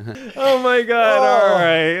 Yeah. Oh my God! All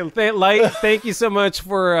right, Light. Thank you so much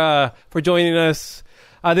for joining us.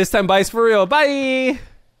 This time, Bye's for real. Bye.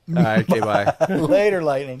 All right, okay, bye. Later,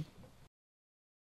 Lightning.